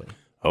Saquon Barkley.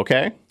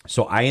 Okay.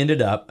 So I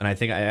ended up, and I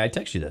think I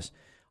texted you this,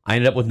 I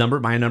ended up with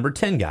my number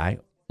 10 guy,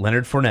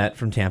 Leonard Fournette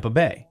from Tampa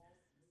Bay.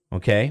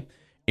 Okay?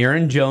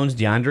 Aaron Jones,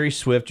 DeAndre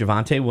Swift,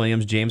 Javonte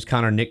Williams, James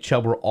Conner, Nick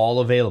Chubb were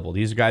all available.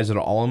 These are guys that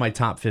are all in my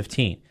top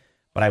 15.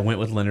 But I went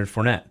with Leonard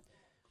Fournette.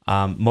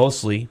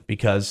 Mostly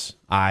because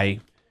I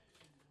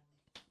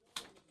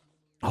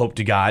hope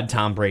to God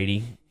Tom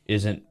Brady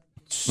isn't,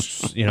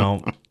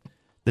 the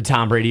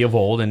Tom Brady of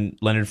old, and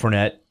Leonard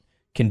Fournette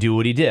can do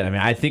what he did. I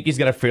mean, I think he's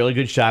got a fairly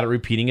good shot at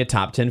repeating a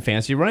top 10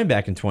 fantasy running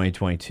back in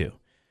 2022.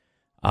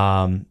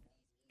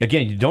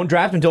 Again, you don't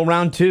draft until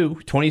round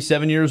 2,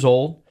 27 years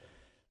old.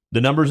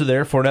 The numbers are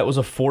there. Fournette was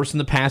a force in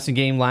the passing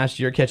game last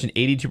year, catching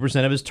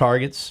 82% of his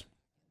targets.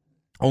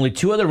 Only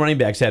 2 other running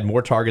backs had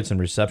more targets and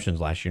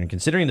receptions last year. And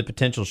considering the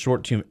potential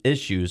short-term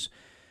issues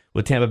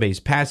with Tampa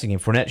Bay's passing game,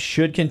 Fournette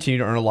should continue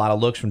to earn a lot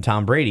of looks from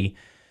Tom Brady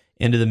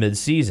into the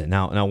midseason.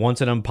 Now, once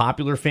an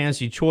unpopular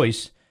fantasy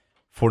choice,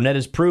 Fournette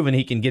has proven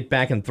he can get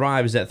back and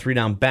thrive as that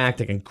 3-down back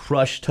that can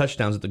crush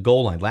touchdowns at the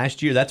goal line.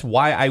 Last year, that's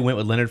why I went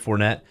with Leonard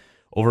Fournette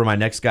over my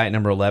next guy at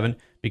number 11,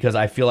 because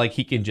I feel like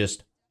he can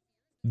just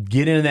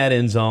get into that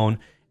end zone,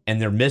 and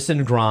they're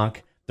missing Gronk.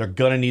 They're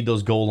going to need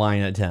those goal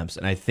line attempts,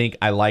 and I think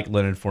I like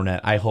Leonard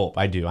Fournette. I hope.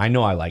 I do. I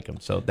know I like him,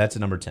 so that's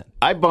at number 10.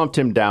 I bumped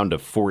him down to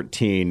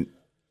 14,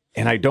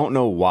 and I don't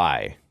know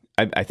why.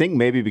 I think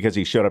maybe because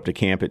he showed up to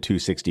camp at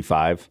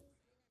 265,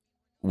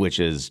 which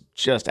is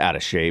just out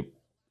of shape.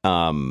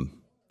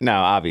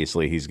 Now,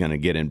 obviously, he's going to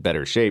get in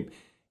better shape.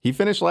 He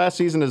finished last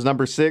season as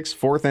number 6,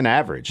 4th in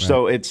average. Right.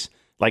 So it's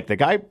like the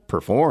guy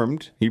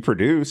performed. He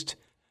produced.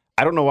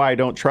 I don't know why I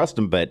don't trust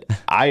him, but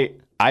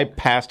I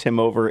passed him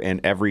over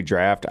in every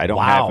draft. I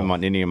don't have him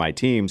on any of my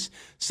teams.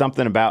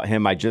 Something about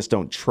him I just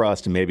don't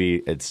trust.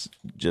 Maybe it's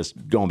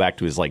just going back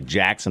to his like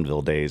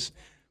Jacksonville days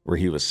where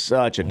he was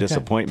such a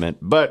disappointment.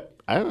 But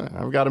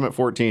I've got him at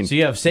 14. So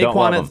you have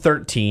Saquon at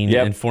 13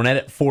 and Fournette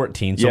at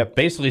 14. So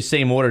basically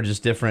same order,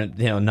 just different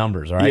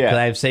numbers, all right? Because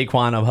I have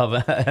Saquon above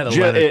at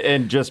 11.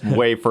 And just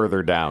way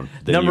further down.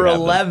 Number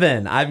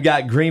 11, I've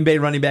got Green Bay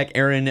running back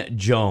Aaron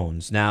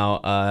Jones.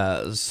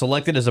 Now,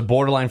 selected as a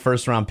borderline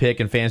first-round pick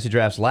in fantasy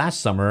drafts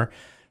last summer,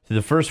 through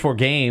the first 4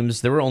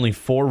 games, there were only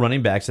 4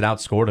 running backs that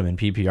outscored him in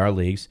PPR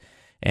leagues.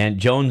 And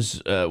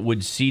Jones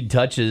would cede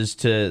touches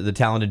to the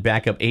talented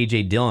backup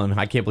A.J. Dillon.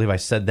 I can't believe I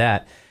said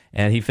that.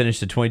 And he finished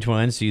the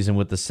 2021 season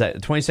with the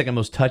 22nd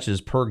most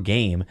touches per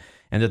game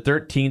and the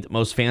 13th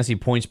most fantasy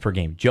points per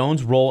game.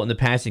 Jones' role in the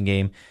passing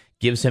game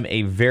gives him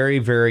a very,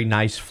 very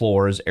nice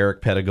floor, as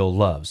Eric Pedigo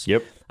loves.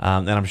 Yep.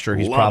 And I'm sure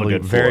he's probably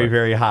very,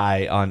 very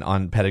high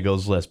on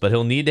Pedigo's list. But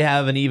he'll need to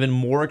have an even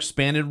more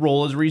expanded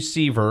role as a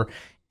receiver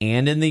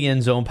and in the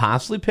end zone,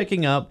 possibly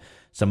picking up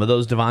some of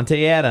those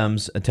Devontae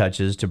Adams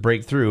touches to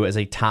break through as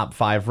a top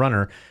 5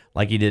 runner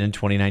like he did in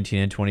 2019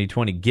 and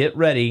 2020. Get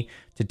ready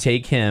to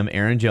take him,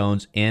 Aaron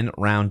Jones, in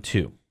round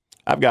 2.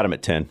 I've got him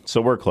at 10, so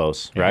we're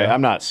close, right?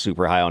 I'm not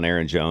super high on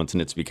Aaron Jones,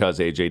 and it's because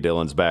A.J.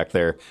 Dillon's back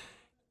there.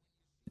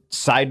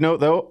 Side note,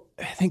 though,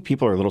 I think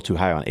people are a little too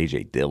high on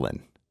A.J.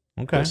 Dillon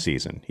this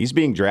season. He's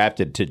being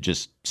drafted to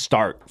just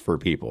start for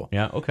people.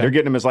 Yeah, okay. They're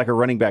getting him as like a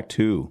running back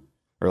 2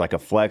 or like a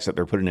flex that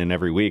they're putting in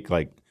every week.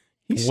 Like,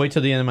 wait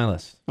till the end of my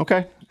list.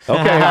 Okay. All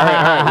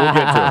right. We'll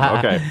get to him.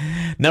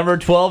 Okay. Number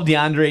 12,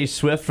 DeAndre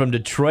Swift from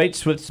Detroit.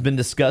 Swift's been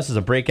discussed as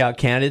a breakout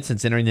candidate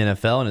since entering the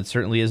NFL, and it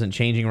certainly isn't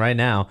changing right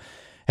now.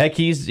 Heck,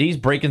 he's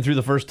breaking through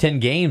the first 10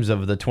 games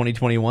of the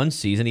 2021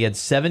 season. He had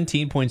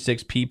 17.6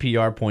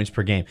 PPR points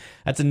per game.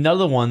 That's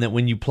another one that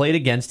when you played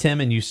against him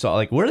and you saw,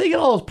 like, where did he get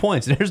all those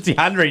points? And there's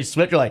DeAndre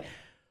Swift. You're like,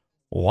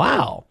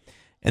 wow.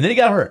 And then he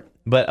got hurt.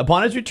 But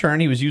upon his return,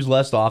 he was used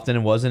less often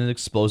and wasn't as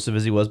explosive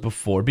as he was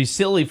before. It'd be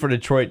silly for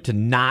Detroit to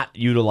not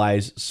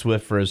utilize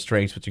Swift for his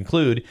strengths, which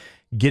include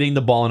getting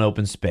the ball in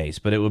open space.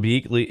 But it would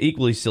be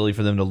equally silly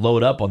for them to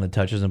load up on the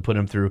touches and put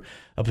him through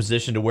a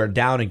position to wear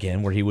down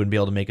again where he wouldn't be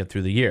able to make it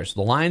through the year.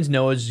 So the Lions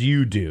know, as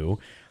you do,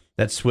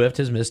 that Swift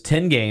has missed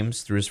 10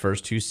 games through his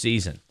first 2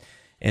 seasons.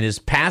 And his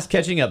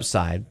pass-catching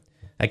upside,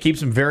 that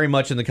keeps him very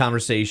much in the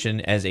conversation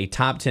as a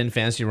top 10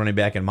 fantasy running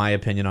back, in my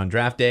opinion, on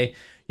draft day.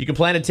 You can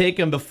plan to take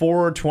him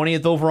before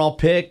 20th overall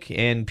pick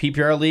in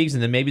PPR leagues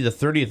and then maybe the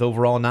 30th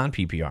overall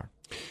non-PPR.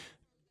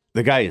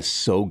 The guy is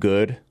so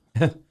good.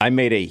 I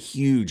made a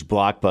huge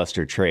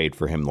blockbuster trade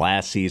for him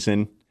last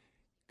season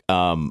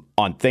on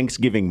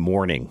Thanksgiving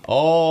morning.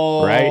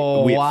 Oh,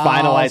 right? We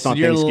finalized on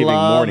Thanksgiving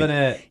morning.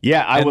 It.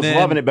 Yeah, I was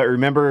loving it, but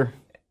remember,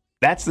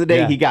 that's the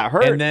day he got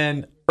hurt. And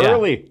then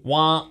early.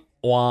 Wah.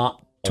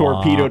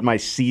 Torpedoed my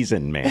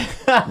season, man.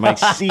 My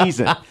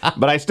season.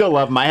 But I still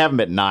love him. I have him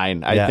at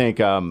 9. I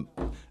think,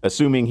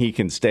 assuming he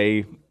can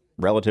stay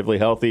relatively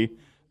healthy,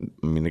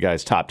 I mean, the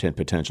guy's top 10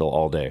 potential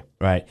all day.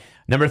 Right.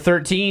 Number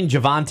 13,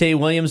 Javonte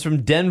Williams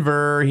from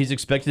Denver. He's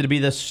expected to be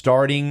the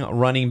starting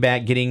running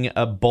back, getting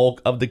a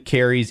bulk of the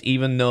carries,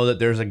 even though that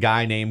there's a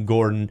guy named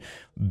Gordon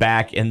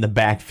back in the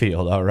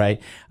backfield, all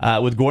right?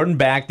 With Gordon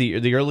back,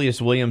 the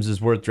earliest Williams is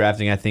worth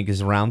drafting, I think,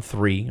 is around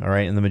 3, all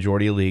right, in the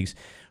majority of leagues.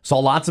 Saw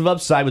lots of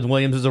upside with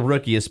Williams as a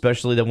rookie,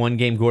 especially the one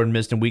game Gordon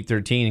missed in Week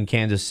 13 in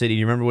Kansas City.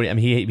 You remember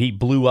he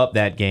blew up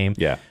that game.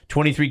 Yeah.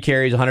 23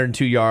 carries,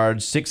 102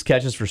 yards, 6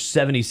 catches for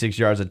 76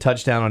 yards, a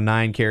touchdown on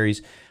 9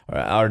 carries,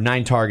 or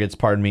 9 targets,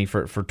 pardon me,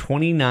 for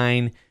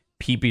 29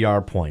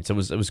 PPR points. It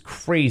was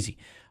crazy.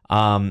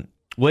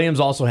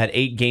 Williams also had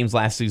 8 games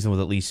last season with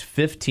at least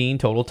 15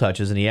 total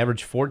touches, and he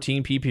averaged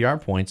 14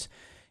 PPR points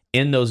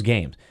in those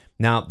games.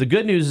 Now, the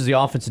good news is the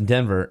offense in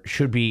Denver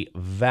should be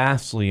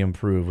vastly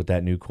improved with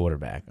that new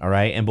quarterback, all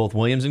right? And both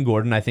Williams and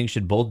Gordon, I think,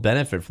 should both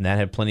benefit from that,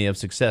 have plenty of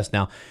success.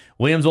 Now,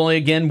 Williams only,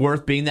 again,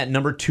 worth being that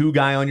number 2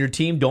 guy on your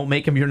team. Don't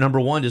make him your number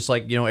 1, just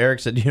like,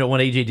 Eric said, you don't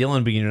want A.J.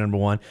 Dillon being your number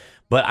 1.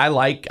 But I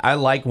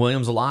like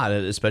Williams a lot,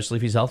 especially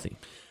if he's healthy.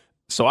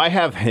 So I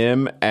have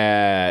him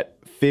at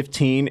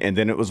 15, and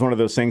then it was one of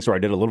those things where I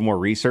did a little more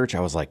research. I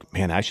was like,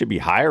 man, I should be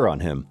higher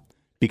on him.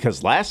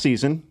 Because last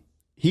season,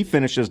 he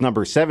finished as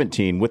number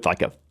 17 with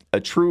like a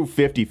true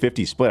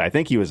 50-50 split. I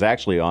think he was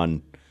actually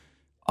on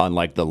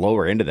like the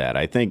lower end of that.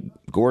 I think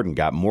Gordon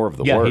got more of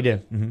the work. Yeah, he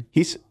did.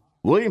 Mm-hmm.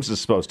 Williams is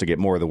supposed to get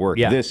more of the work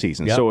this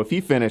season. Yep. So if he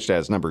finished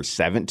as number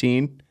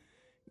 17,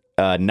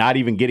 not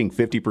even getting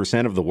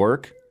 50% of the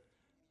work,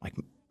 like,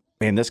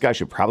 man, this guy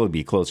should probably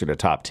be closer to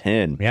top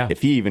 10. Yeah.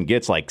 If he even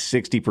gets like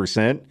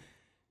 60%.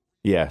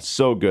 Yeah,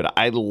 so good.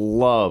 I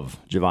love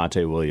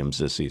Javonte Williams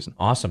this season.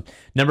 Awesome.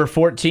 Number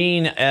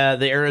 14,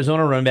 the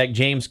Arizona running back,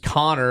 James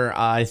Conner.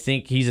 I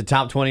think he's a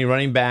top 20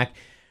 running back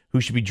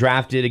who should be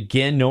drafted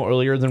again no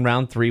earlier than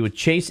round 3. With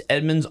Chase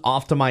Edmonds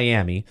off to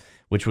Miami,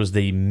 which was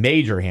the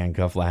major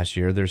handcuff last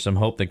year, there's some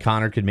hope that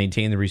Conner could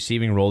maintain the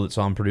receiving role that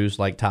saw him produce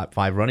like top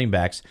 5 running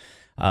backs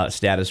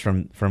status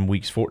from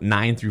weeks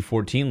 9 through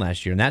 14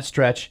 last year. In that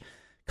stretch,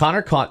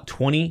 Connor caught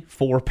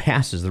 24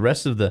 passes. The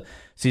rest of the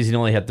season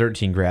only had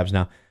 13 grabs.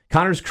 Now,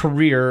 Connor's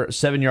career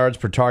 7 yards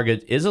per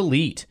target is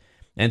elite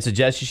and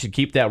suggests you should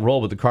keep that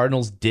role, but the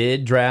Cardinals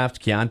did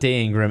draft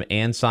Keontae Ingram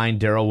and sign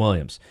Darrell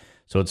Williams.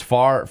 So it's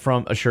far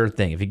from a sure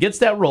thing. If he gets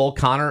that role,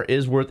 Connor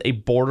is worth a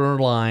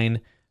borderline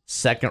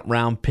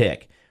second-round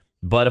pick.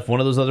 But if one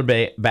of those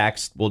other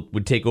backs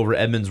would take over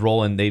Edmonds'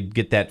 role and they'd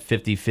get that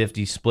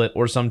 50-50 split,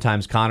 or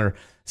sometimes Connor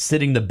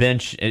sitting the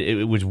bench,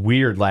 it was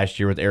weird last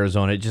year with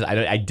Arizona.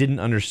 I didn't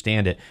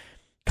understand it.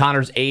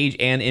 Connor's age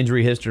and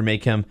injury history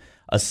make him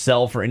a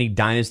sell for any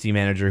dynasty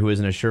manager who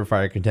isn't a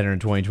surefire contender in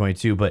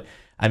 2022. But,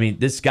 I mean,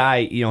 this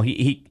guy,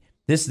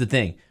 this is the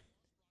thing.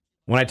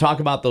 When I talk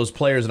about those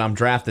players that I'm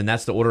drafting,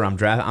 that's the order I'm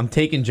drafting. I'm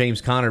taking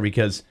James Conner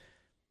because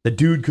the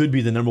dude could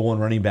be the number one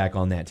running back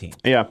on that team.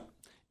 Yeah,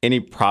 and he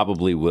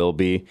probably will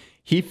be.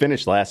 He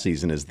finished last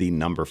season as the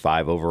number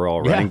 5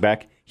 overall running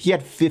back. He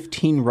had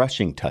 15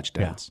 rushing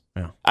touchdowns.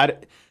 Yeah.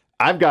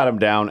 I've got him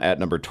down at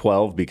number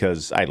 12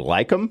 because I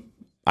like him.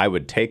 I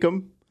would take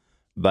him,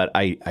 but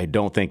I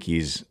don't think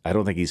he's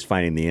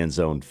finding the end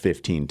zone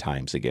 15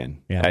 times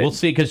again. Yeah, we'll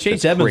see, because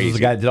Chase Edmonds was the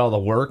guy that did all the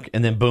work,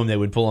 and then boom, they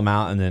would pull him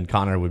out, and then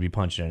Connor would be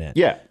punching it in.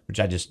 Yeah, which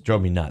just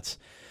drove me nuts.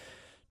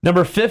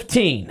 Number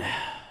 15,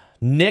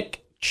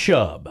 Nick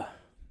Chubb.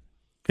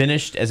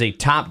 Finished as a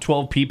top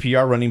 12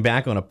 PPR running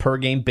back on a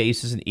per-game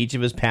basis in each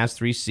of his past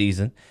 3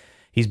 seasons.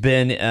 He's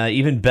been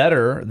even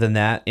better than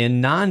that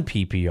in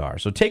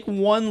non-PPR. So take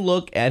one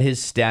look at his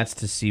stats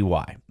to see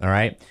why, all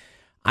right?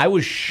 I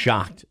was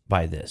shocked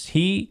by this.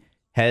 He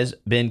has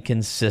been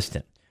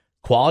consistent.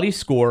 Quality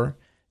score,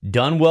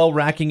 done well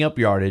racking up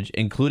yardage,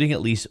 including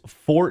at least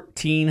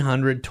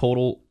 1,400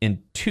 total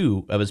in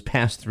 2 of his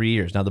past 3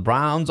 years. Now, the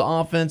Browns'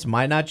 offense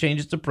might not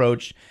change its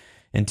approach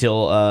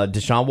until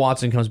Deshaun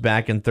Watson comes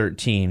back in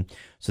 13.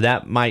 So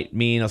that might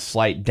mean a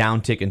slight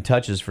downtick in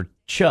touches for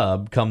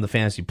Chubb come the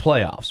fantasy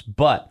playoffs.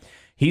 But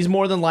he's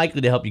more than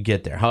likely to help you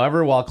get there.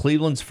 However, while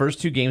Cleveland's first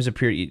 2 games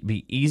appear to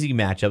be easy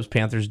matchups,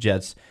 Panthers,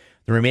 Jets,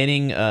 the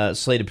remaining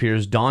slate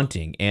appears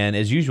daunting. And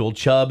as usual,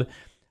 Chubb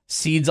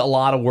cedes a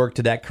lot of work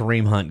to that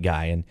Kareem Hunt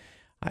guy. And,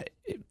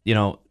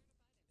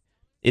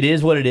 it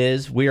is what it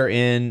is. We are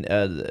in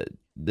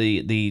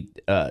the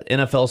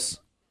NFL's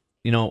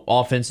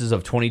offenses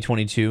of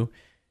 2022.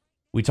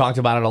 We talked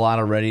about it a lot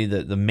already.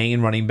 The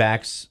main running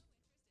backs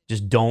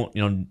just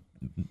don't,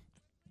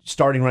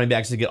 starting running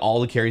backs to get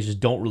all the carries just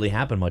don't really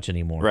happen much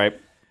anymore. Right.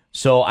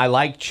 So I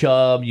like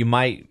Chubb. You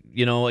might,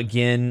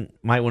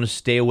 might want to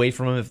stay away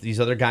from him if these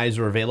other guys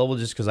are available,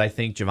 just because I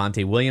think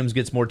Javonte Williams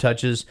gets more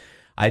touches.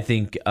 I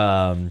think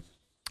the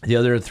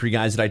other 3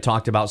 guys that I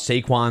talked about,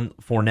 Saquon,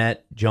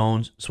 Fournette,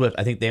 Jones, Swift,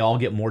 I think they all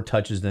get more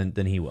touches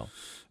than he will.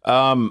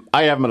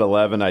 I have him at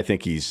 11. I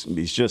think he's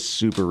just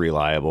super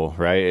reliable,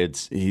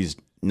 right? He's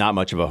not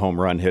much of a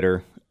home run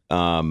hitter,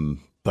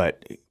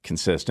 but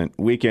consistent.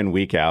 Week in,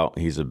 week out,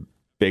 he's a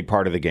big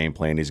part of the game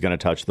plan. He's going to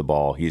touch the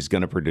ball. He's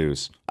going to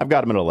produce. I've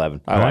got him at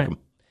 11. I like him.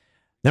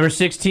 Number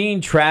 16,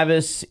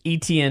 Travis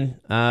Etienne.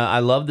 I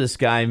love this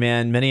guy,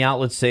 man. Many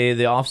outlets say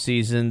the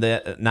offseason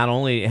that not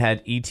only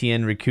had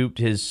Etienne recouped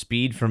his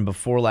speed from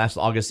before last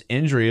August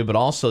injury, but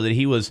also that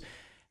he was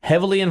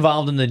heavily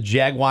involved in the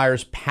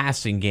Jaguars'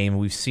 passing game.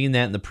 We've seen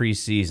that in the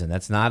preseason.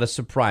 That's not a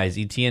surprise.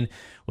 Etienne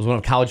was one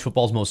of college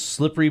football's most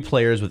slippery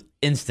players with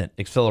instant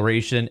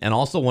acceleration, and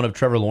also one of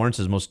Trevor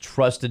Lawrence's most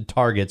trusted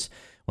targets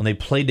when they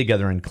played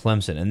together in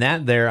Clemson. And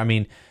that there,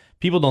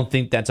 people don't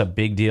think that's a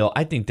big deal.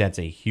 I think that's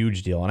a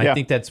huge deal. And I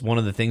think that's one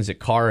of the things that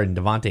Carr and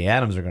Devontae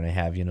Adams are going to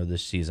have,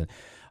 this season.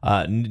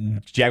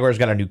 Jaguars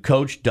got a new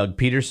coach. Doug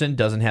Peterson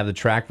doesn't have the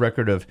track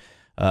record of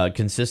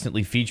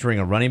consistently featuring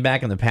a running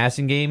back in the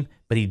passing game,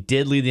 but he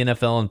did lead the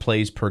NFL in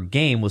plays per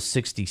game with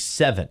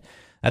 67.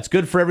 That's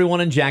good for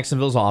everyone in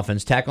Jacksonville's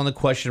offense. Tack on the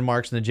question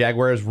marks in the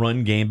Jaguars'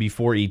 run game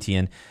before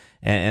Etienne,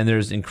 and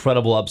there's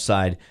incredible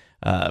upside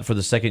for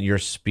the second-year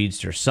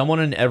speedster. Someone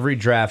in every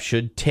draft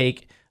should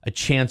take a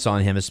chance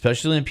on him,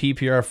 especially in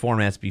PPR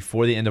formats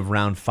before the end of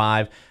round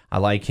 5. I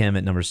like him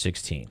at number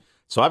 16.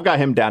 So I've got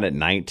him down at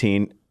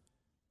 19,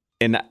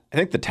 and I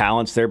think the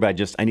talent's there,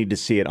 but I need to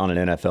see it on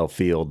an NFL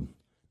field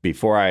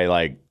before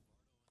I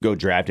go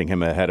drafting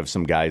him ahead of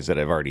some guys that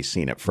I've already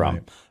seen it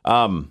from.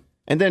 Right.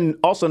 And then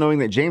also knowing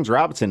that James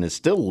Robinson is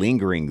still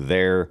lingering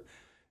there,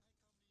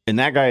 and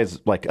that guy is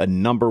like a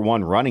number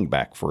 1 running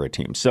back for a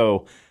team.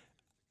 So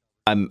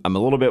I'm a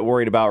little bit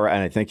worried about,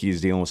 and I think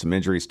he's dealing with some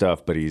injury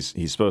stuff, but he's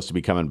supposed to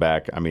be coming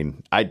back.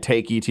 I'd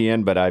take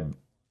ETN, but I've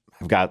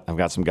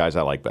got some guys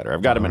I like better.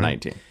 I've got him at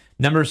 19.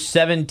 Number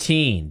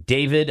 17,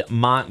 David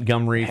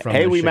Montgomery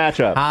from we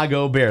match up.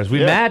 Chicago Bears. We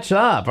match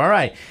up. All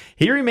right.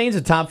 He remains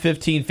a top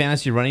 15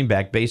 fantasy running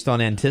back based on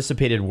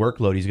anticipated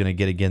workload he's going to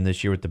get again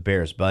this year with the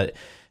Bears. But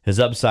his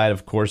upside,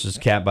 of course, is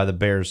capped by the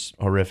Bears'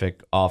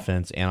 horrific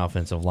offense and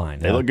offensive line.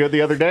 They look good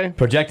the other day.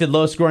 Projected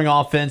low-scoring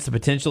offense, the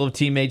potential of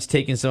teammates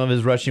taking some of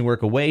his rushing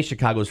work away.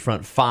 Chicago's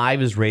front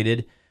 5 is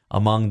rated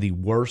among the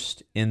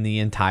worst in the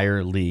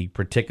entire league,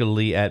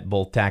 particularly at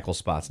both tackle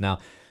spots. Now,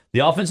 The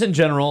offense in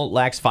general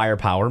lacks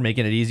firepower,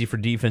 making it easy for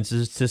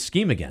defenses to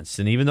scheme against.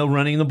 And even though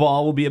running the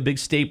ball will be a big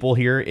staple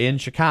here in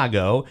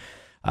Chicago,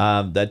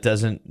 that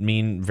doesn't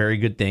mean very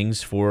good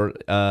things for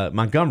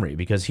Montgomery,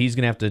 because he's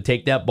going to have to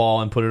take that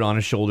ball and put it on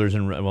his shoulders,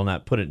 and well,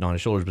 not put it on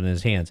his shoulders, but in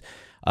his hands.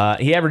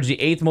 He averaged the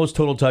 8th most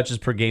total touches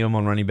per game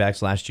among running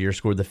backs last year,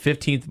 scored the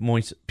 15th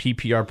most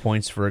PPR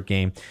points for a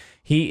game.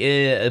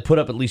 He put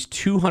up at least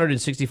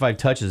 265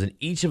 touches in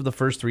each of the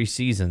first 3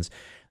 seasons,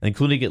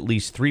 including at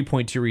least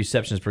 3.2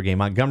 receptions per game.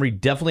 Montgomery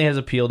definitely has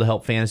appeal to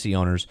help fantasy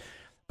owners,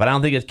 but I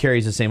don't think it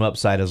carries the same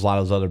upside as a lot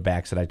of those other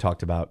backs that I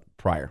talked about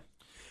prior.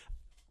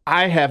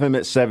 I have him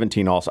at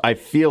 17 also. I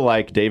feel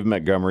like David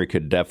Montgomery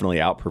could definitely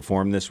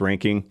outperform this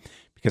ranking,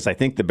 because I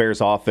think the Bears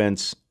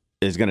offense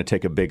is going to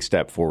take a big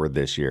step forward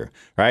this year,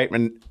 right?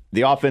 And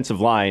the offensive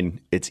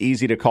line, it's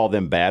easy to call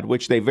them bad,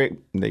 which they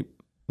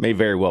may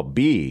very well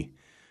be,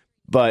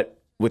 but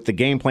with the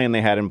game plan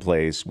they had in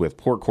place, with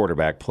poor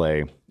quarterback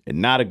play, and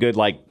not a good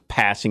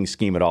passing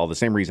scheme at all, the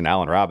same reason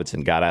Allen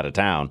Robinson got out of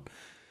town,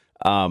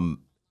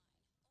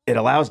 it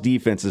allows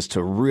defenses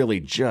to really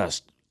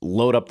just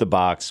load up the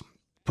box,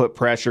 put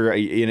pressure,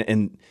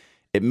 and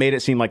it made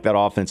it seem like that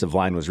offensive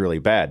line was really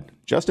bad.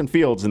 Justin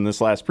Fields in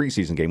this last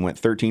preseason game went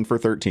 13 for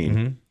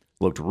 13,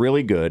 looked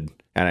really good,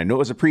 and I know it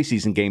was a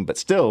preseason game, but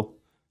still,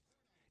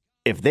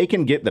 if they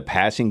can get the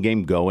passing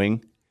game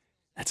going,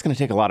 that's going to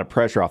take a lot of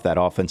pressure off that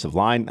offensive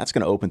line. That's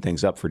going to open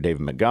things up for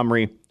David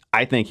Montgomery.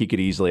 I think he could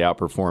easily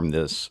outperform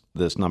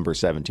this number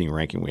 17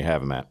 ranking we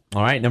have him at.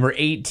 All right, number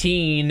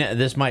 18.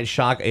 This might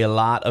shock a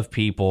lot of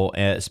people,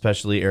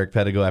 especially Eric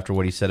Pedigo, after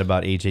what he said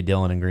about A.J.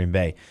 Dillon in Green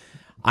Bay.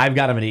 I've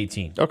got him at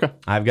 18. Okay.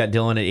 I've got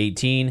Dillon at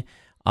 18.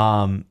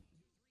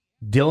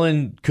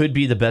 Dillon could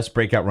be the best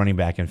breakout running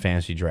back in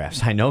fantasy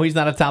drafts. I know he's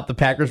not atop the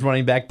Packers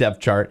running back depth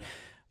chart,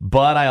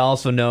 but I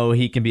also know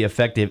he can be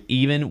effective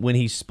even when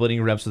he's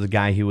splitting reps with a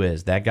guy who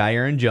is. That guy,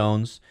 Aaron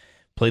Jones,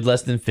 played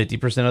less than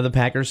 50% of the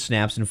Packers'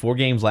 snaps in 4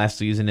 games last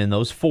season. In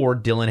those 4,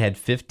 Dillon had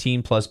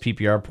 15-plus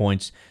PPR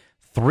points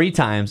 3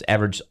 times,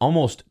 averaged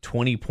almost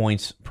 20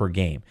 points per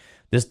game.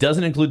 This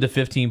doesn't include the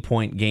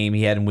 15-point game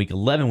he had in Week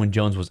 11 when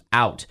Jones was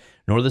out,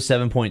 nor the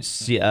 7-point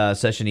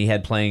session he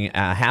had playing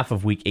half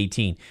of Week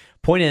 18.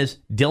 Point is,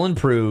 Dillon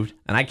proved,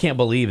 and I can't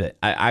believe it,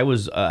 I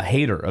was a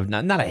hater of,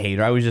 not a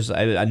hater, I was just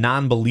a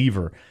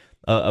non-believer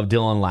of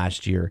Dillon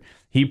last year.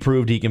 He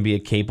proved he can be a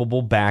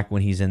capable back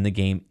when he's in the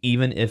game,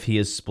 even if he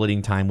is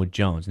splitting time with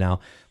Jones. Now,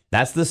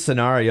 that's the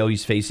scenario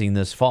he's facing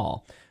this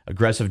fall.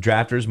 Aggressive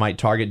drafters might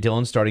target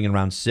Dillon starting in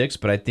round 6,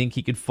 but I think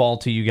he could fall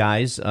to you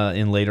guys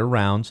in later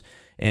rounds.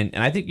 And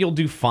I think you'll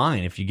do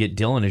fine if you get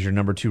Dillon as your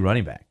number 2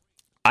 running back.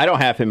 I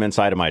don't have him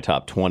inside of my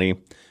top 20,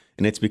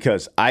 and it's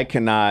because I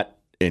cannot,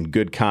 in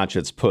good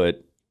conscience,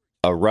 put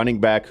a running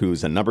back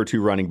who's a number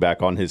 2 running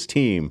back on his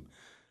team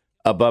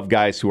above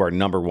guys who are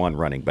number 1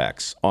 running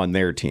backs on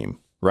their team,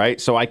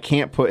 right? So I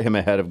can't put him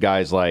ahead of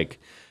guys like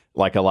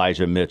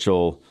Elijah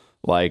Mitchell,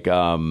 like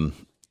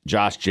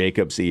Josh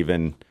Jacobs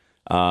even.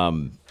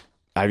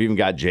 I've even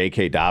got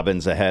J.K.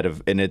 Dobbins ahead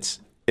of, and it's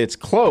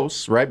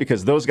close, right?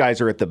 Because those guys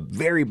are at the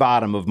very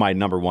bottom of my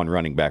number 1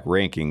 running back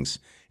rankings.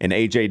 And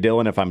A.J.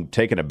 Dillon, if I'm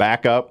taking a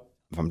backup,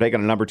 if I'm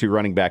taking a number 2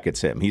 running back, it's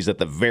him. He's at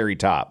the very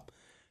top.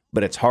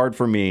 But it's hard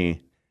for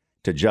me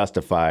to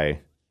justify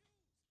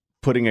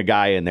putting a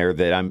guy in there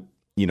that I'm,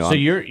 So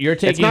you're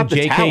taking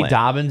J.K.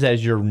 Dobbins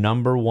as your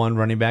number 1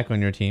 running back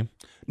on your team?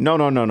 No.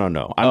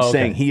 I'm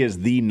saying he is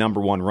the number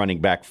 1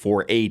 running back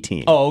for a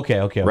team. Oh,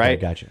 okay. Right?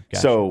 Gotcha.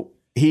 So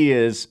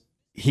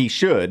he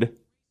should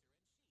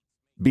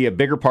be a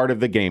bigger part of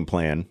the game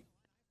plan.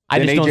 I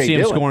just don't see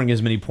him Dillon scoring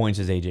as many points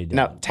as A.J. Dillon.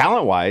 Now,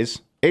 talent-wise,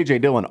 A.J.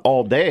 Dillon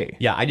all day.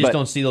 Yeah, I just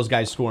don't see those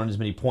guys scoring as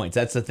many points.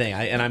 That's the thing.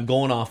 And I'm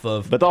going off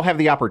of... But they'll have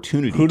the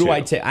opportunity Who do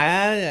I take?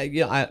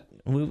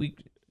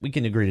 We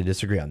can agree to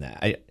disagree on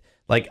that.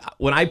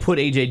 When I put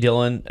A.J.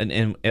 Dillon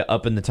and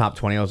up in the top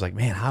 20, I was like,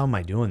 man, how am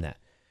I doing that?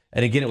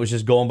 And again, it was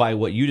just going by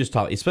what you just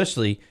taught,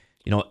 especially,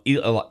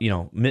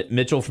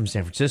 Mitchell from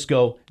San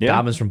Francisco,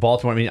 Dobbins from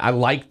Baltimore. I mean, I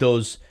like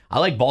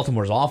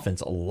Baltimore's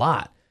offense a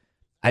lot.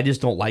 I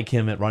just don't like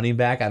him at running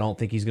back. I don't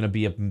think he's going to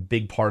be a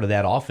big part of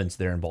that offense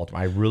there in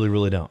Baltimore. I really,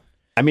 really don't.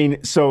 I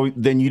mean, so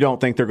then you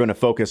don't think they're going to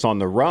focus on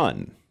the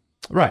run?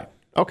 Right.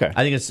 Okay.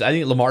 I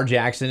think Lamar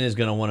Jackson is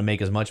going to want to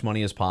make as much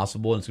money as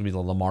possible, and it's going to be the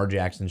Lamar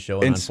Jackson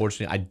show. And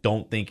unfortunately, I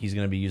don't think he's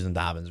going to be using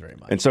Dobbins very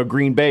much. And so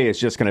Green Bay is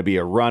just going to be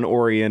a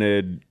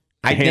run-oriented,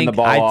 I think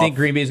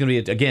Green Bay is going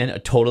to be, again, a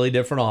totally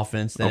different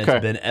offense than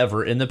it's been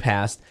ever in the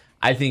past.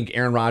 I think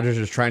Aaron Rodgers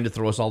is trying to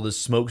throw us all this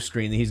smoke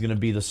screen that he's going to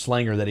be the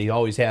slinger that he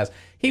always has.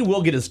 He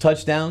will get his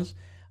touchdowns.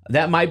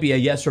 That might be a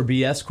yes or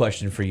BS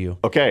question for you.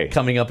 Okay.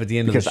 Coming up at the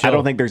end of the show. Because I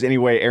don't think there's any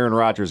way Aaron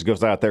Rodgers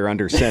goes out there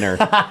under center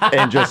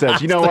and just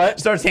says, you know what?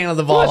 Starts handing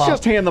the ball off. Let's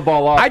just hand the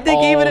ball off I think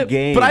all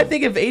game. But I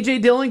think if A.J.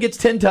 Dillon gets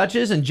 10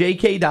 touches and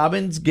J.K.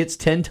 Dobbins gets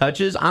 10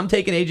 touches, I'm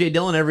taking A.J.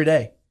 Dillon every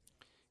day.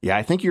 Yeah,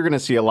 I think you're going to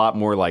see a lot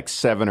more like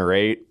 7 or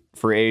 8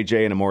 for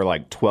AJ and a more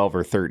like 12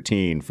 or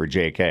 13 for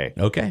JK.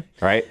 Okay.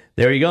 Right?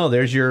 There you go.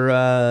 There's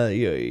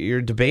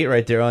your debate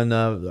right there on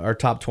our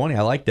top 20.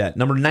 I like that.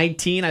 Number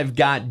 19, I've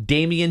got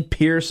Dameon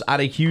Pierce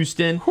out of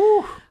Houston.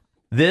 Whew.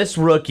 This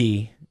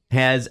rookie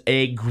has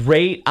a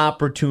great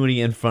opportunity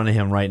in front of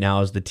him right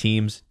now as the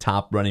team's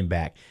top running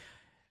back.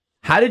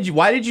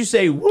 Why did you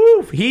say,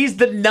 woo, he's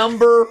the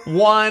number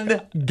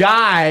one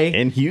guy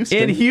in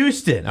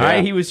Houston? All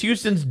right. He was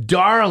Houston's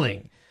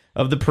darling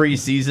of the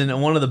preseason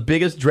and one of the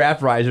biggest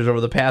draft risers over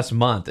the past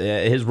month.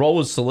 His role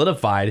was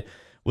solidified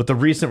with the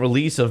recent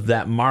release of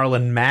that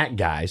Marlon Mack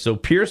guy. So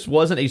Pierce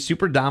wasn't a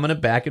super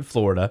dominant back at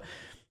Florida,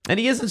 and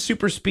he isn't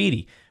super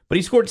speedy, but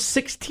he scored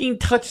 16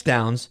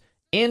 touchdowns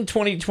in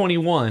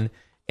 2021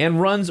 and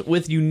runs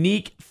with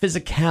unique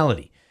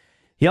physicality.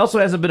 He also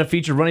hasn't been a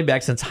featured running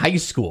back since high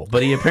school,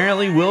 but he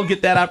apparently will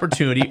get that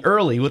opportunity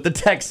early with the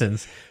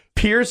Texans.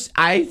 Pierce,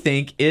 I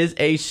think, is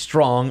a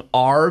strong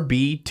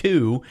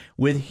RB2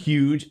 with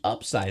huge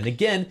upside. And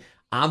again,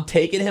 I'm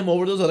taking him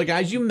over those other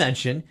guys you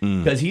mentioned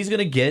because he's going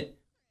to get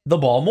the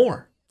ball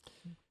more.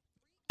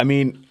 I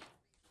mean,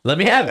 let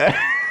me have it.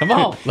 Come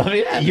on, let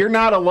me have it. You're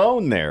not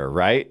alone there,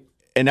 right?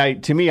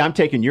 And to me, I'm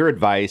taking your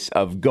advice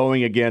of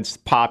going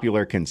against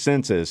popular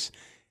consensus.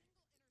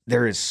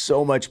 There is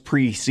so much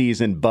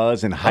preseason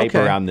buzz and hype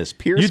around this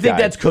Pierce guy. You think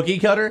that's cookie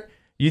cutter?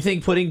 You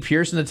think putting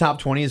Pierce in the top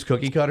 20 is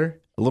cookie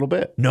cutter? A little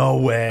bit. No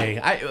way.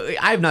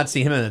 I have not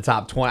seen him in the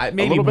top 20.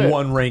 Maybe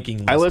one ranking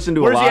list. I listened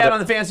to Where's a lot. Where's he at on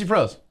the Fantasy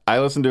Pros? I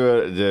listened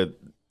to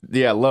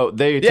low.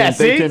 They tend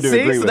to agree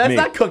so with that's me.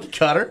 Not cookie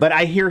cutter. But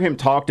I hear him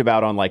talked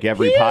about on like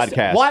every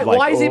podcast.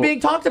 Why is he being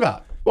talked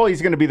about? Well,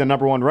 he's going to be the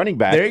number one running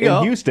back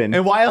in Houston.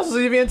 And why else is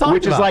he being talked about?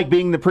 Which is like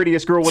being the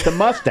prettiest girl with a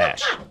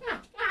mustache.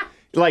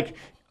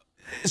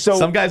 So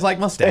some guys like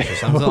mustaches.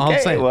 That's all I'm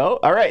saying. Well,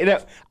 all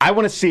right. I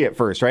want to see it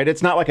first, right?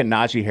 It's not like a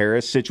Najee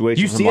Harris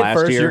situation from last year. You see it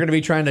first, you're going to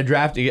be trying to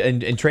draft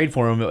and trade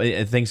for him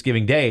at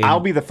Thanksgiving Day.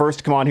 I'll be the first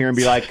to come on here and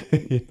be like,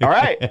 all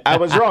right, I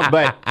was wrong.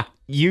 But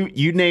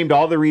you named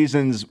all the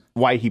reasons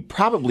why he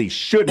probably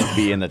shouldn't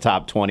be in the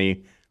top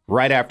 20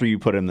 right after you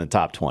put him in the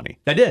top 20.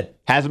 I did.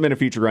 Hasn't been a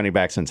featured running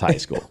back since high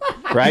school,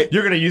 right?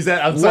 You're going to use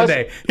that on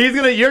Sunday. You're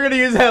going to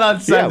use that on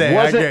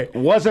Sunday.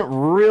 Wasn't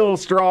real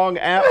strong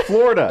at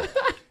Florida.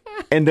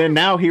 And then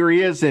now here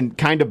he is, and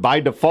kind of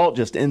by default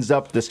just ends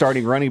up the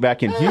starting running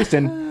back in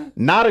Houston.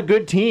 Not a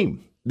good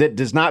team that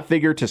does not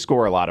figure to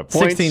score a lot of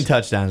points. 16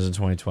 touchdowns in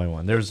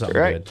 2021. There's something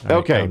right? good. All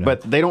right, okay,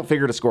 but they don't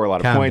figure to score a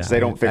lot of points. They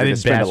don't figure to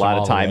spend a lot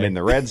of time in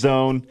the red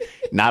zone.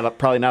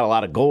 Probably not a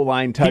lot of goal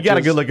line touches. He got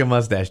a good looking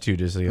mustache too,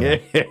 just so you know.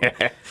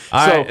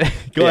 All right,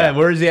 go ahead.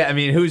 Where's he at? I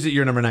mean, who's at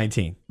your number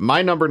 19?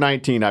 My number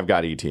 19, I've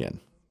got ETN.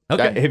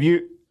 Okay. Have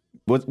you?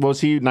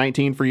 Was he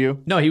 19 for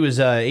you? No, he was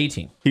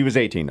 18. He was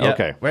 18. Yeah,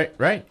 okay.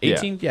 Right?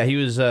 18? Yeah, he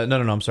was no,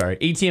 I'm sorry.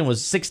 ETN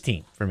was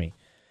 16 for me.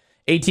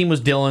 18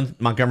 was Dylan,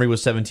 Montgomery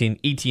was 17,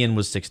 ETN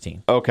was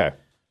 16. Okay.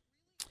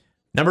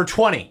 Number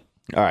 20.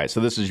 All right,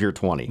 so this is your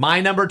 20. My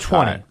number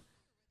 20. Right.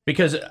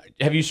 Because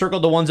have you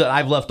circled the ones that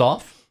I've left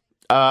off?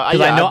 I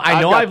know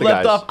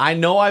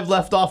I've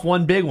left off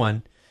one big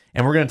one,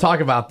 and we're going to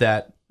talk about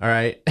that, all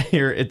right,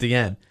 here at the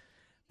end.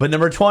 But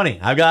number 20,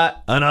 I've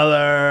got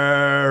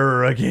another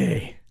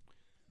rookie.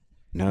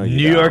 No,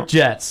 New York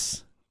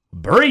Jets.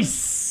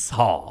 Breece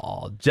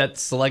Hall.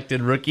 Jets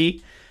selected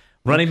rookie.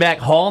 Running back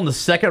Hall in the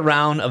second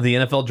round of the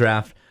NFL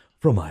draft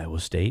from Iowa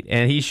State.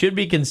 And he should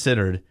be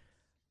considered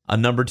a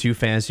number 2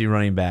 fantasy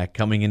running back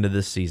coming into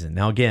this season.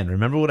 Now, again,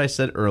 remember what I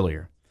said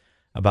earlier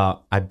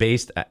about my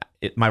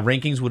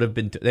rankings would have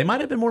been, they might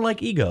have been more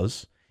like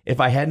egos if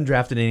I hadn't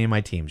drafted any of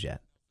my teams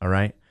yet. All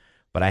right.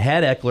 But I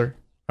had Eckler.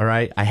 All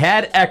right. I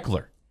had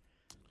Eckler.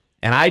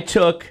 And I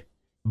took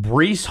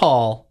Breece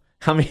Hall.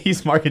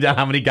 He's marking down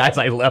how many guys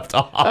I left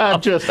off. I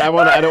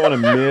don't want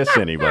to miss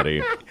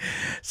anybody.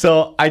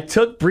 So I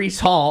took Breece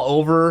Hall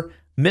over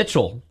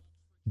Mitchell,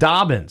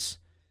 Dobbins,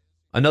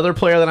 another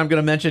player that I'm going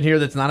to mention here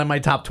that's not in my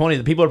top 20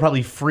 that people are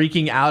probably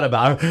freaking out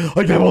about.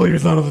 I can't believe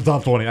he's not in the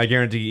top 20. I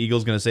guarantee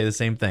Eagle's going to say the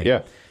same thing.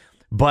 Yeah.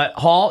 But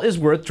Hall is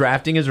worth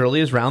drafting as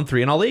early as round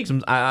 3 in all leagues.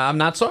 I'm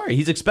not sorry.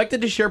 He's expected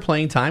to share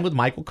playing time with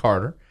Michael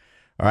Carter,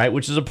 all right,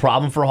 which is a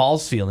problem for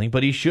Hall's ceiling,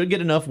 but he should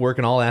get enough work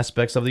in all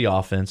aspects of the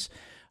offense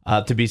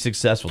to be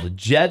successful. The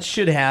Jets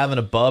should have an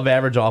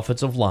above-average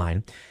offensive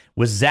line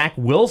with Zach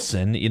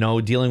Wilson,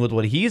 dealing with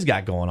what he's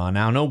got going on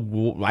now.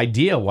 No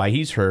idea why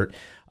he's hurt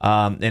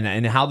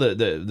and how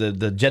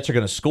the Jets are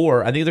going to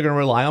score. I think they're going to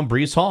rely on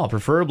Breece Hall,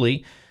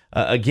 preferably.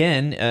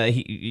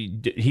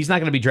 He's not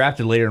going to be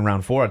drafted later in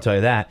round 4, I'll tell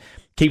you that.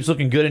 Keeps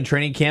looking good in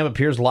training camp,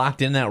 appears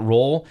locked in that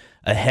role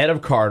ahead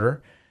of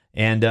Carter.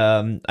 And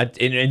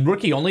in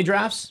rookie-only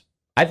drafts,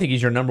 I think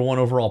he's your number 1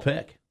 overall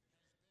pick.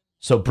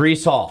 So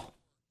Breece Hall.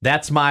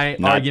 That's my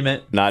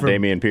argument. Not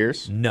Dameon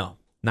Pierce? No,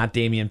 not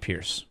Dameon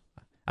Pierce.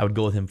 I would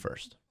go with him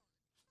first.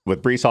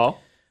 With Breece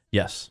Hall?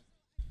 Yes.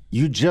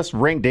 You just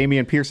ranked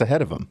Dameon Pierce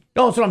ahead of him.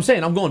 Oh, that's what I'm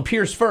saying. I'm going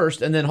Pierce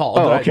first and then Hall.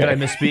 Did I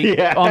misspeak?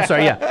 Yeah. Oh, I'm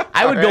sorry. Yeah.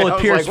 I would go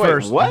with Pierce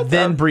first,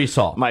 then Breece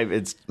Hall.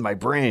 It's my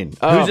brain. Who's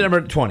at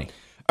number 20?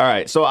 All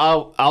right, so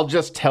I'll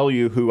just tell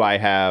you who I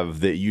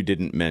have that you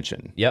didn't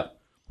mention. Yep.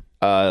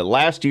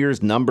 Last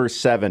year's number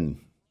 7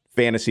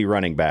 fantasy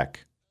running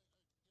back,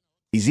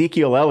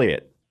 Ezekiel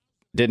Elliott,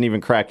 didn't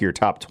even crack your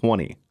top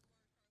 20.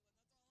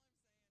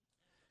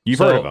 You've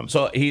heard of him.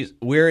 So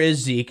where is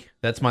Zeke?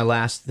 That's my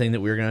last thing that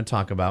we were going to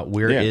talk about.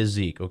 Where is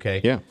Zeke?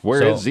 Okay. Yeah.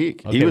 Where is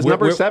Zeke? Okay. He was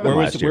number 7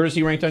 last year. Where is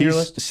he ranked on your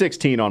list?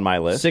 16 on my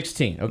list.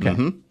 16.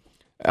 Okay.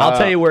 I'll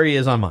tell you where he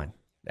is on mine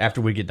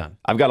after we get done.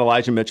 I've got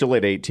Elijah Mitchell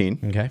at 18.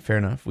 Okay, fair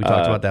enough. We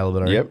talked about that a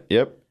little bit already.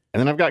 Yep. And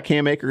then I've got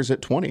Cam Akers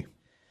at 20.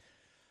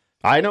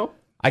 I know.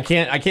 I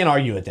can't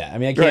argue with that. I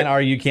mean, I can't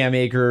argue Cam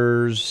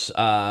Akers,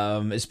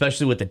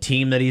 especially with the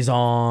team that he's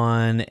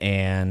on,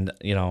 and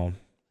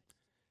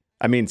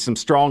I mean, some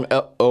strong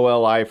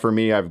OLI for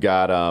me. I've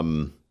got,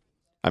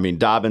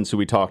 Dobbins, who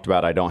we talked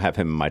about. I don't have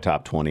him in my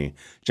top 20.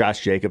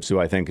 Josh Jacobs, who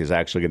I think is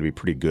actually going to be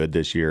pretty good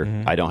this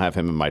year. I don't have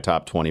him in my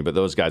top 20, but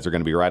those guys are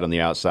going to be right on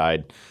the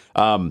outside.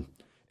 And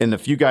the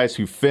few guys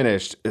who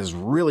finished is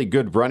really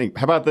good running.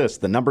 How about this?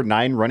 The number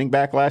 9 running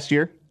back last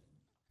year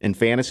in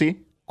fantasy,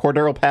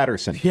 Cordero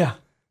Patterson. Yeah.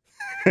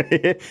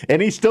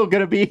 And he's still going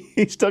to be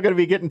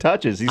getting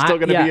touches. He's still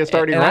going to be a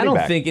starting running back. I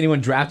don't think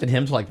anyone drafted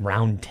him to like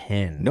round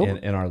 10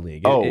 in our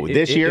league.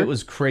 This year? It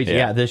was crazy.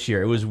 Yeah, this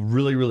year. It was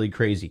really, really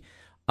crazy.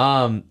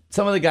 Some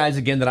of the guys,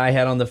 again, that I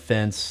had on the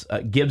fence,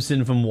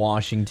 Gibson from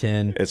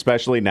Washington.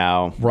 Especially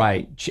now.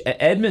 Right.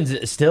 Edmonds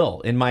is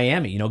still in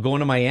Miami, going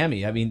to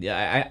Miami. I mean,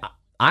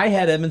 I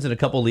had Edmonds in a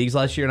couple leagues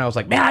last year, and I was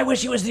like, man, I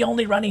wish he was the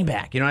only running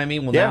back. You know what I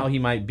mean? Well, now he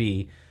might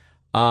be.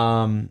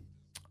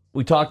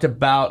 We talked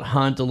about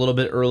Hunt a little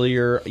bit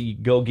earlier. You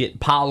go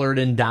get Pollard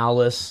in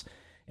Dallas.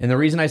 And the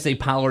reason I say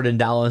Pollard in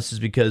Dallas is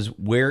because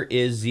where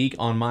is Zeke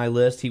on my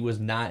list? He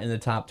was not in the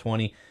top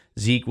 20.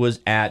 Zeke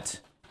was at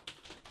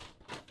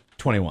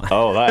 21.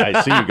 Oh,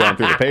 I see you going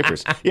through the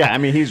papers. Yeah, I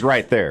mean, he's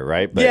right there,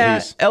 right?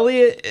 But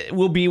Elliott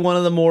will be one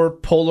of the more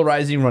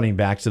polarizing running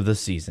backs of the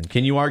season.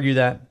 Can you argue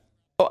that?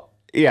 Oh,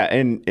 yeah,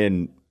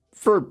 and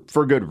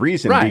for good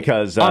reason, right.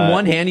 Because on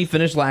one hand, he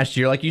finished last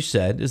year, like you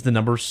said, as the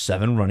number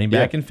 7 running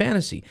back in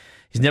fantasy.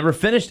 He's never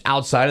finished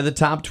outside of the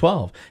top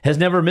 12. Has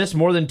never missed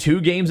more than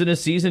 2 games in a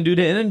season due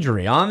to an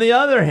injury. On the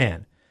other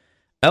hand,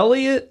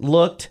 Elliott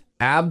looked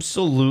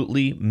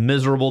absolutely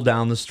miserable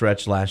down the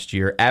stretch last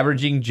year,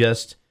 averaging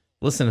just,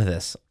 listen to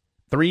this,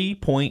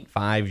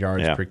 3.5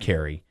 yards per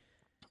carry.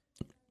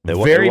 It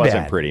Very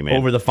wasn't bad pretty, man.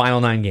 Over the final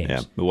 9 games.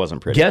 Yeah, it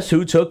wasn't pretty. Guess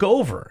who took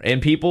over?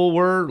 And people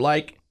were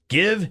like,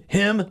 give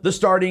him the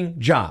starting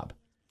job.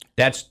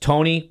 That's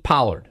Tony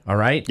Pollard, all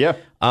right? Yeah.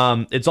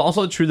 It's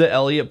also true that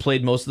Elliott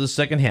played most of the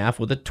second half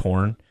with a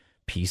torn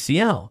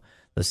PCL.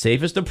 The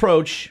safest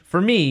approach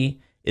for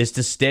me is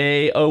to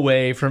stay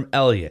away from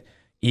Elliott.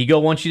 Ego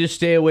wants you to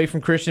stay away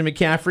from Christian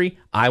McCaffrey.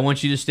 I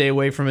want you to stay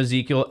away from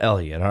Ezekiel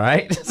Elliott, all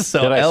right?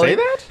 So Did I say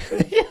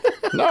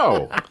that?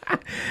 No.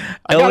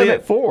 I got him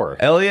at 4.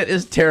 Elliott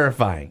is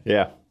terrifying.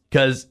 Yeah.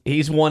 Because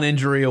he's one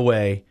injury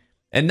away,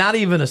 and not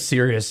even a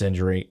serious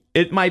injury.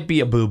 It might be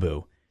a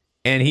boo-boo,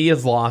 and he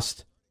has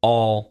lost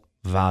all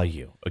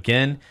value.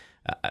 Again,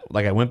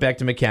 like I went back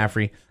to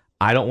McCaffrey,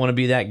 I don't want to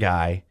be that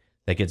guy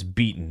that gets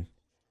beaten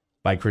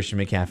by Christian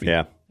McCaffrey.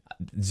 Yeah.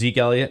 Zeke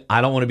Elliott,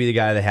 I don't want to be the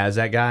guy that has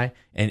that guy,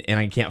 and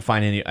I can't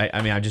find any.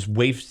 I mean, I just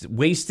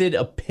wasted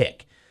a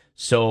pick.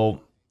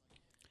 So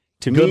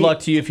good luck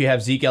to you if you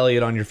have Zeke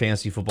Elliott on your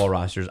fantasy football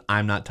rosters.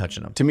 I'm not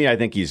touching him. To me, I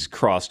think he's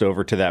crossed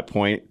over to that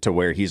point to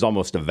where he's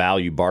almost a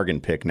value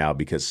bargain pick now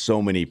because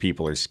so many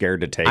people are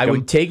scared to take him. I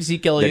would take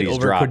Zeke Elliott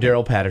over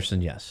Cordero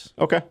Patterson, yes.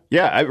 Okay.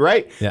 Yeah,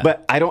 right. Yeah.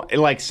 But I don't,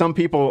 like, some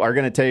people are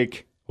going to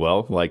take,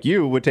 well, like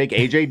you would take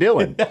A.J.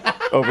 Dillon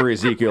over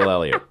Ezekiel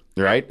Elliott.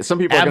 Right? Some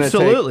people are going to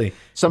take... Absolutely.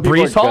 Some people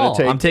Brees are Hall.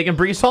 take, I'm taking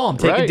Brees Hall. I'm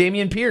taking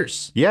Damian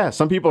Pierce. Yeah,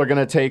 some people are going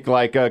to take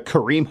like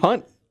Kareem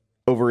Hunt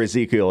over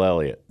Ezekiel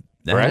Elliott.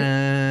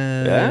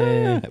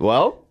 Right?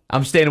 Well...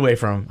 I'm staying away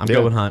from him. I'm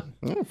going Hunt.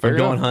 I'm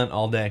going Hunt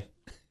all day.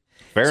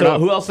 Fair enough.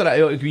 Who else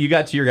did you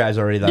got to your guys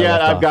already?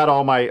 Yeah, I've got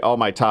all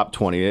my top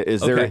 20.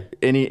 Is there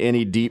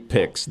any deep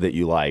picks that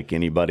you like?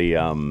 Anybody...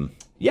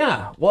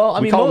 Yeah, well, I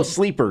mean, call them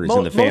sleepers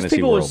in the fantasy world. Most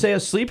people would say a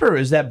sleeper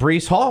is that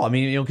Brees Hall. I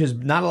mean, because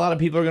not a lot of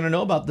people are going to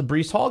know about the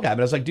Brees Hall guy. But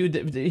I was like, dude,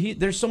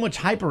 there's so much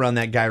hype around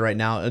that guy right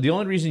now. The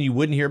only reason you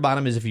wouldn't hear about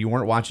him is if you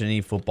weren't watching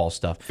any football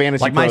stuff.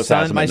 Fantasy like Pros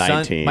has him at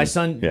 19. My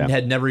son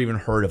had never even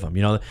heard of him.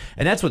 And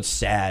that's what's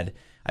sad.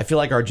 I feel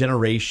like our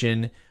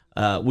generation,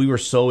 we were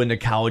so into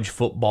college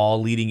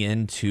football leading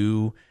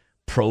into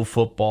pro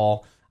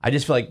football. I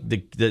just feel like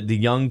the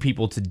young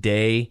people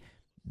today,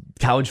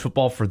 college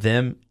football for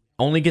them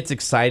only gets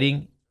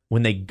exciting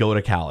when they go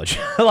to college.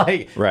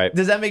 Right.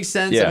 Does that make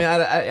sense? Yeah. I mean,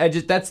 I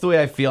just, that's the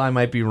way I feel. I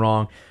might be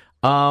wrong.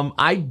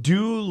 I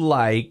do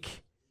like,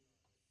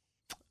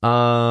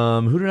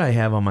 who did I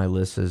have on my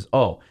list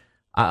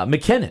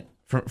McKinnon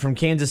from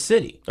Kansas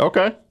City.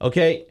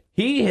 Okay.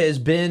 He has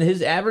been,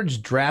 his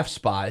average draft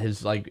spot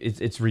is like,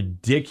 it's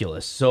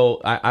ridiculous.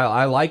 So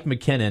I like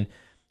McKinnon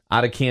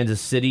out of Kansas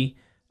City.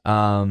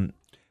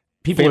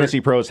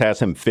 Fantasy Pros has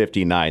him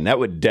 59. That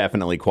would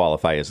definitely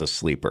qualify as a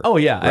sleeper. Oh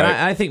yeah, right? and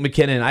I think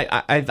McKinnon.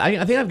 I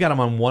think I've got him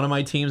on one of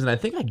my teams, and I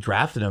think I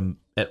drafted him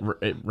at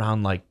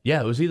round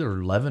it was either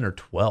 11 or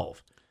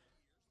 12.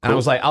 And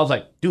Cool. I was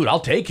like, dude, I'll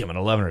take him at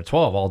 11 or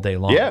 12 all day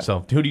long. Yeah.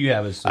 So who do you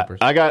have as sleepers?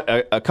 I got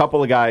a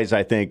couple of guys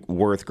I think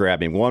worth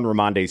grabbing. One,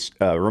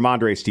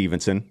 Ramondre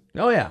Stevenson.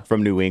 Oh yeah,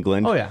 From New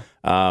England. Oh,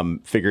 yeah.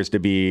 Figures to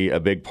be a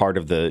big part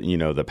of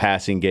the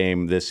passing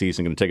game this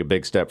season. Going to take a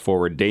big step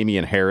forward.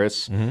 Damian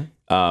Harris,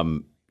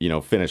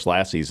 finished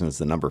last season as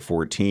the number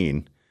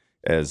 14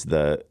 as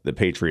the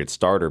Patriots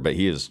starter, but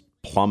he has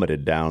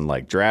plummeted down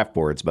like draft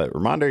boards. But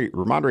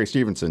Ramondre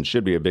Stevenson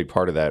should be a big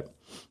part of that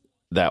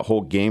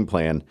whole game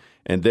plan.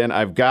 And then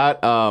I've got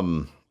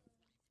I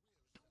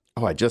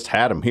just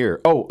had him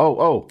here.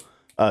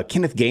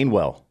 Kenneth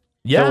Gainwell,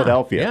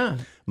 Philadelphia. Yeah.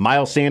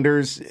 Miles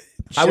Sanders.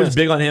 I was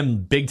big on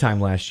him big time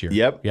last year.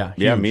 Yep. Yeah.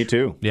 Yeah. Huge. Me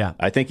too. Yeah.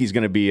 I think he's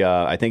going to be.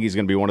 I think he's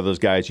going to be one of those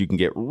guys you can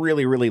get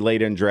really, really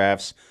late in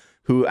drafts.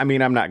 Who, I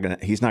mean,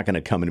 he's not going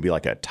to come in and be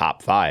like a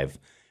top 5,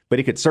 but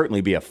he could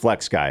certainly be a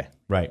flex guy.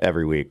 Right.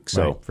 Every week.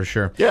 So right, for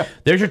sure. Yeah.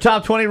 There's your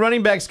top 20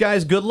 running backs,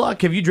 guys. Good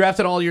luck. Have you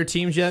drafted all your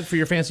teams yet for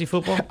your fantasy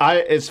football?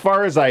 As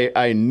far as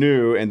I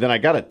knew, and then I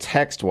got a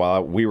text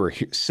while we were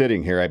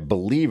sitting here, I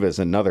believe is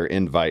another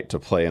invite to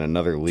play in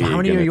another league. So how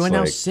many are you in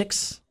now? like,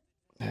 6?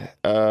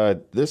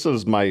 This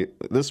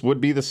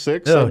would be the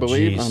 6th, Oh, I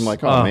believe. geez. I'm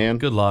like, oh man.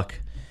 Good luck.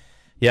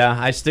 Yeah,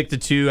 I stick to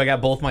 2. I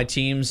got both my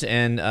teams,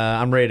 and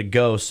I'm ready to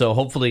go. So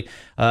hopefully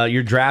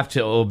your draft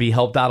will be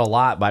helped out a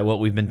lot by what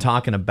we've been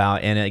talking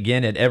about. And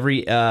again, at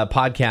every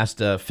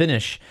podcast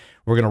finish,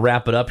 we're going to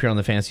wrap it up here on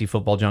the Fantasy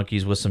Football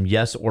Junkies with some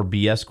yes or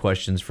BS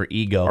questions for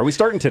Ego. Are we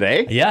starting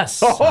today?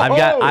 Yes, Oh!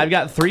 I've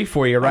got 3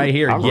 for you right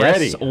here. I'm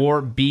yes ready.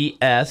 or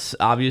BS.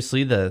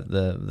 Obviously,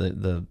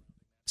 the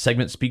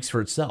segment speaks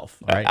for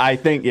itself. All right. I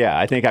think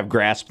I've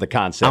grasped the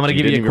concept. I'm going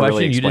to give you a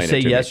question. You just say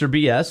yes or or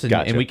BS, and,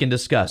 Gotcha. and we can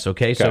discuss.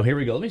 Okay. So Okay. here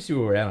we go. Let me see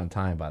where we're at on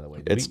time. By the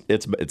way, It's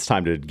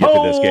time to get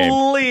to this game.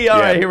 Holy! All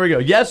right, here we go.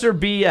 Yes or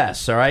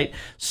BS. All right.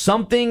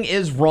 Something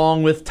is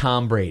wrong with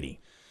Tom Brady.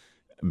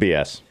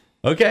 BS.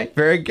 Okay.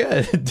 Very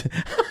good.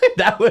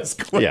 That was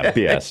quick. Yeah,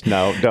 BS.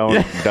 No,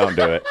 don't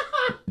do it.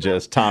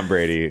 Just Tom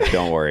Brady.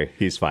 Don't worry,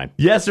 he's fine.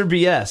 Yes or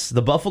BS.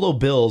 The Buffalo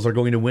Bills are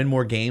going to win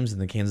more games than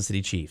the Kansas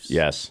City Chiefs.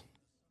 Yes.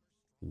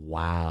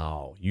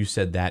 Wow. You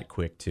said that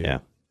quick too. Yeah.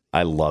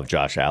 I love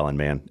Josh Allen,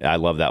 man. I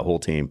love that whole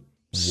team.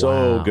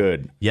 So Wow.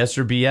 good. Yes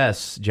or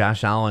BS.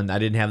 Josh Allen. I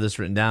didn't have this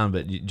written down,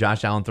 but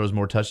Josh Allen throws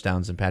more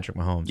touchdowns than Patrick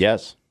Mahomes.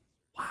 Yes.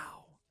 Wow.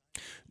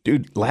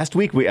 Dude, last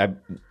week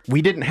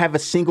we didn't have a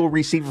single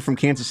receiver from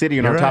Kansas City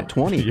in our top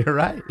 20. You're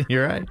right.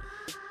 You're right.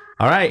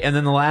 All right, and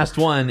then the last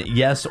one,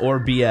 yes or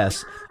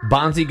BS.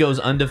 Bonzi goes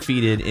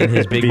undefeated in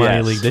his big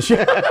money BS. league this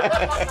year.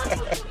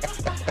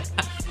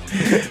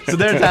 So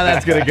there's how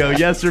that's going to go.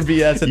 Yes or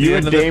BS at You the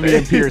and end of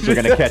Damian Pierce are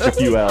going to catch a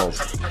few L's.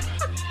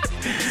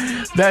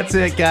 That's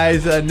it,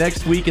 guys.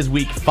 Next week is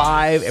week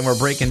 5, and we're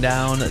breaking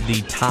down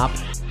the top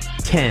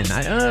 10.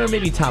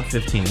 Maybe top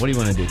 15. What do you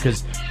want to do?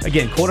 Because,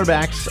 again,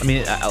 quarterbacks, I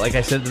mean, like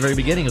I said at the very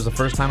beginning, it was the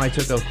first time I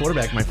took a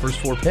quarterback my first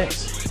 4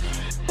 picks.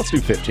 Let's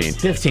do 15.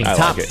 15. I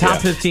Top like it, top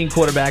yeah. 15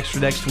 quarterbacks for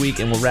next week,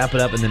 and we'll wrap it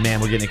up. And then, man,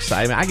 we're getting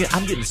excited. I'm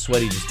getting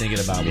sweaty just thinking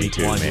about Me week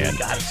too, 1. man.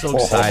 God, it's so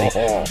exciting.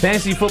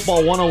 Fantasy Football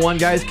 101,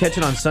 guys. Catch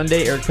it on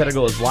Sunday. Eric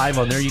Pettigo is live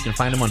on there. You can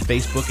find him on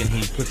Facebook, and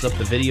he puts up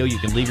the video. You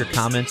can leave your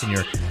comments and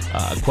your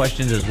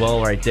questions as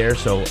well right there.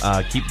 So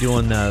keep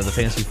doing the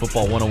Fantasy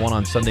Football 101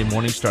 on Sunday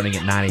morning starting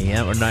at 9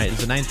 a.m. Or 9,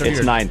 is it 9:30?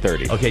 It's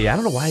 9:30. Okay, yeah, I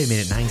don't know why he made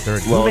it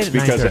 9:30. Well, Who it's made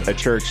it because 9:30? a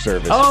church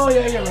service. Oh,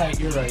 yeah, you're right.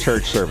 You're right.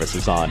 Church service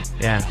is on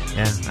Yeah,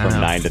 I from know.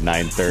 9 to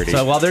 9:30.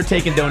 So while they're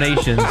taking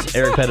donations,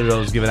 Eric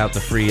Pettigo is giving out the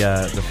free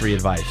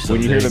advice. So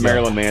when you there hear the go.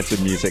 Marilyn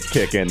Manson music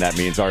kick in, that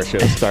means our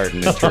show's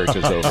starting and church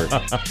is over.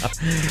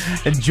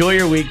 Enjoy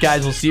your week,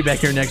 guys. We'll see you back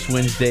here next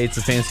Wednesday. It's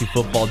the Fantasy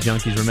Football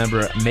Junkies.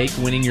 Remember, make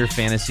winning your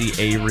fantasy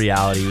a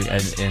reality,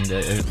 and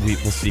we'll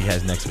see you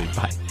guys next week.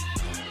 Bye.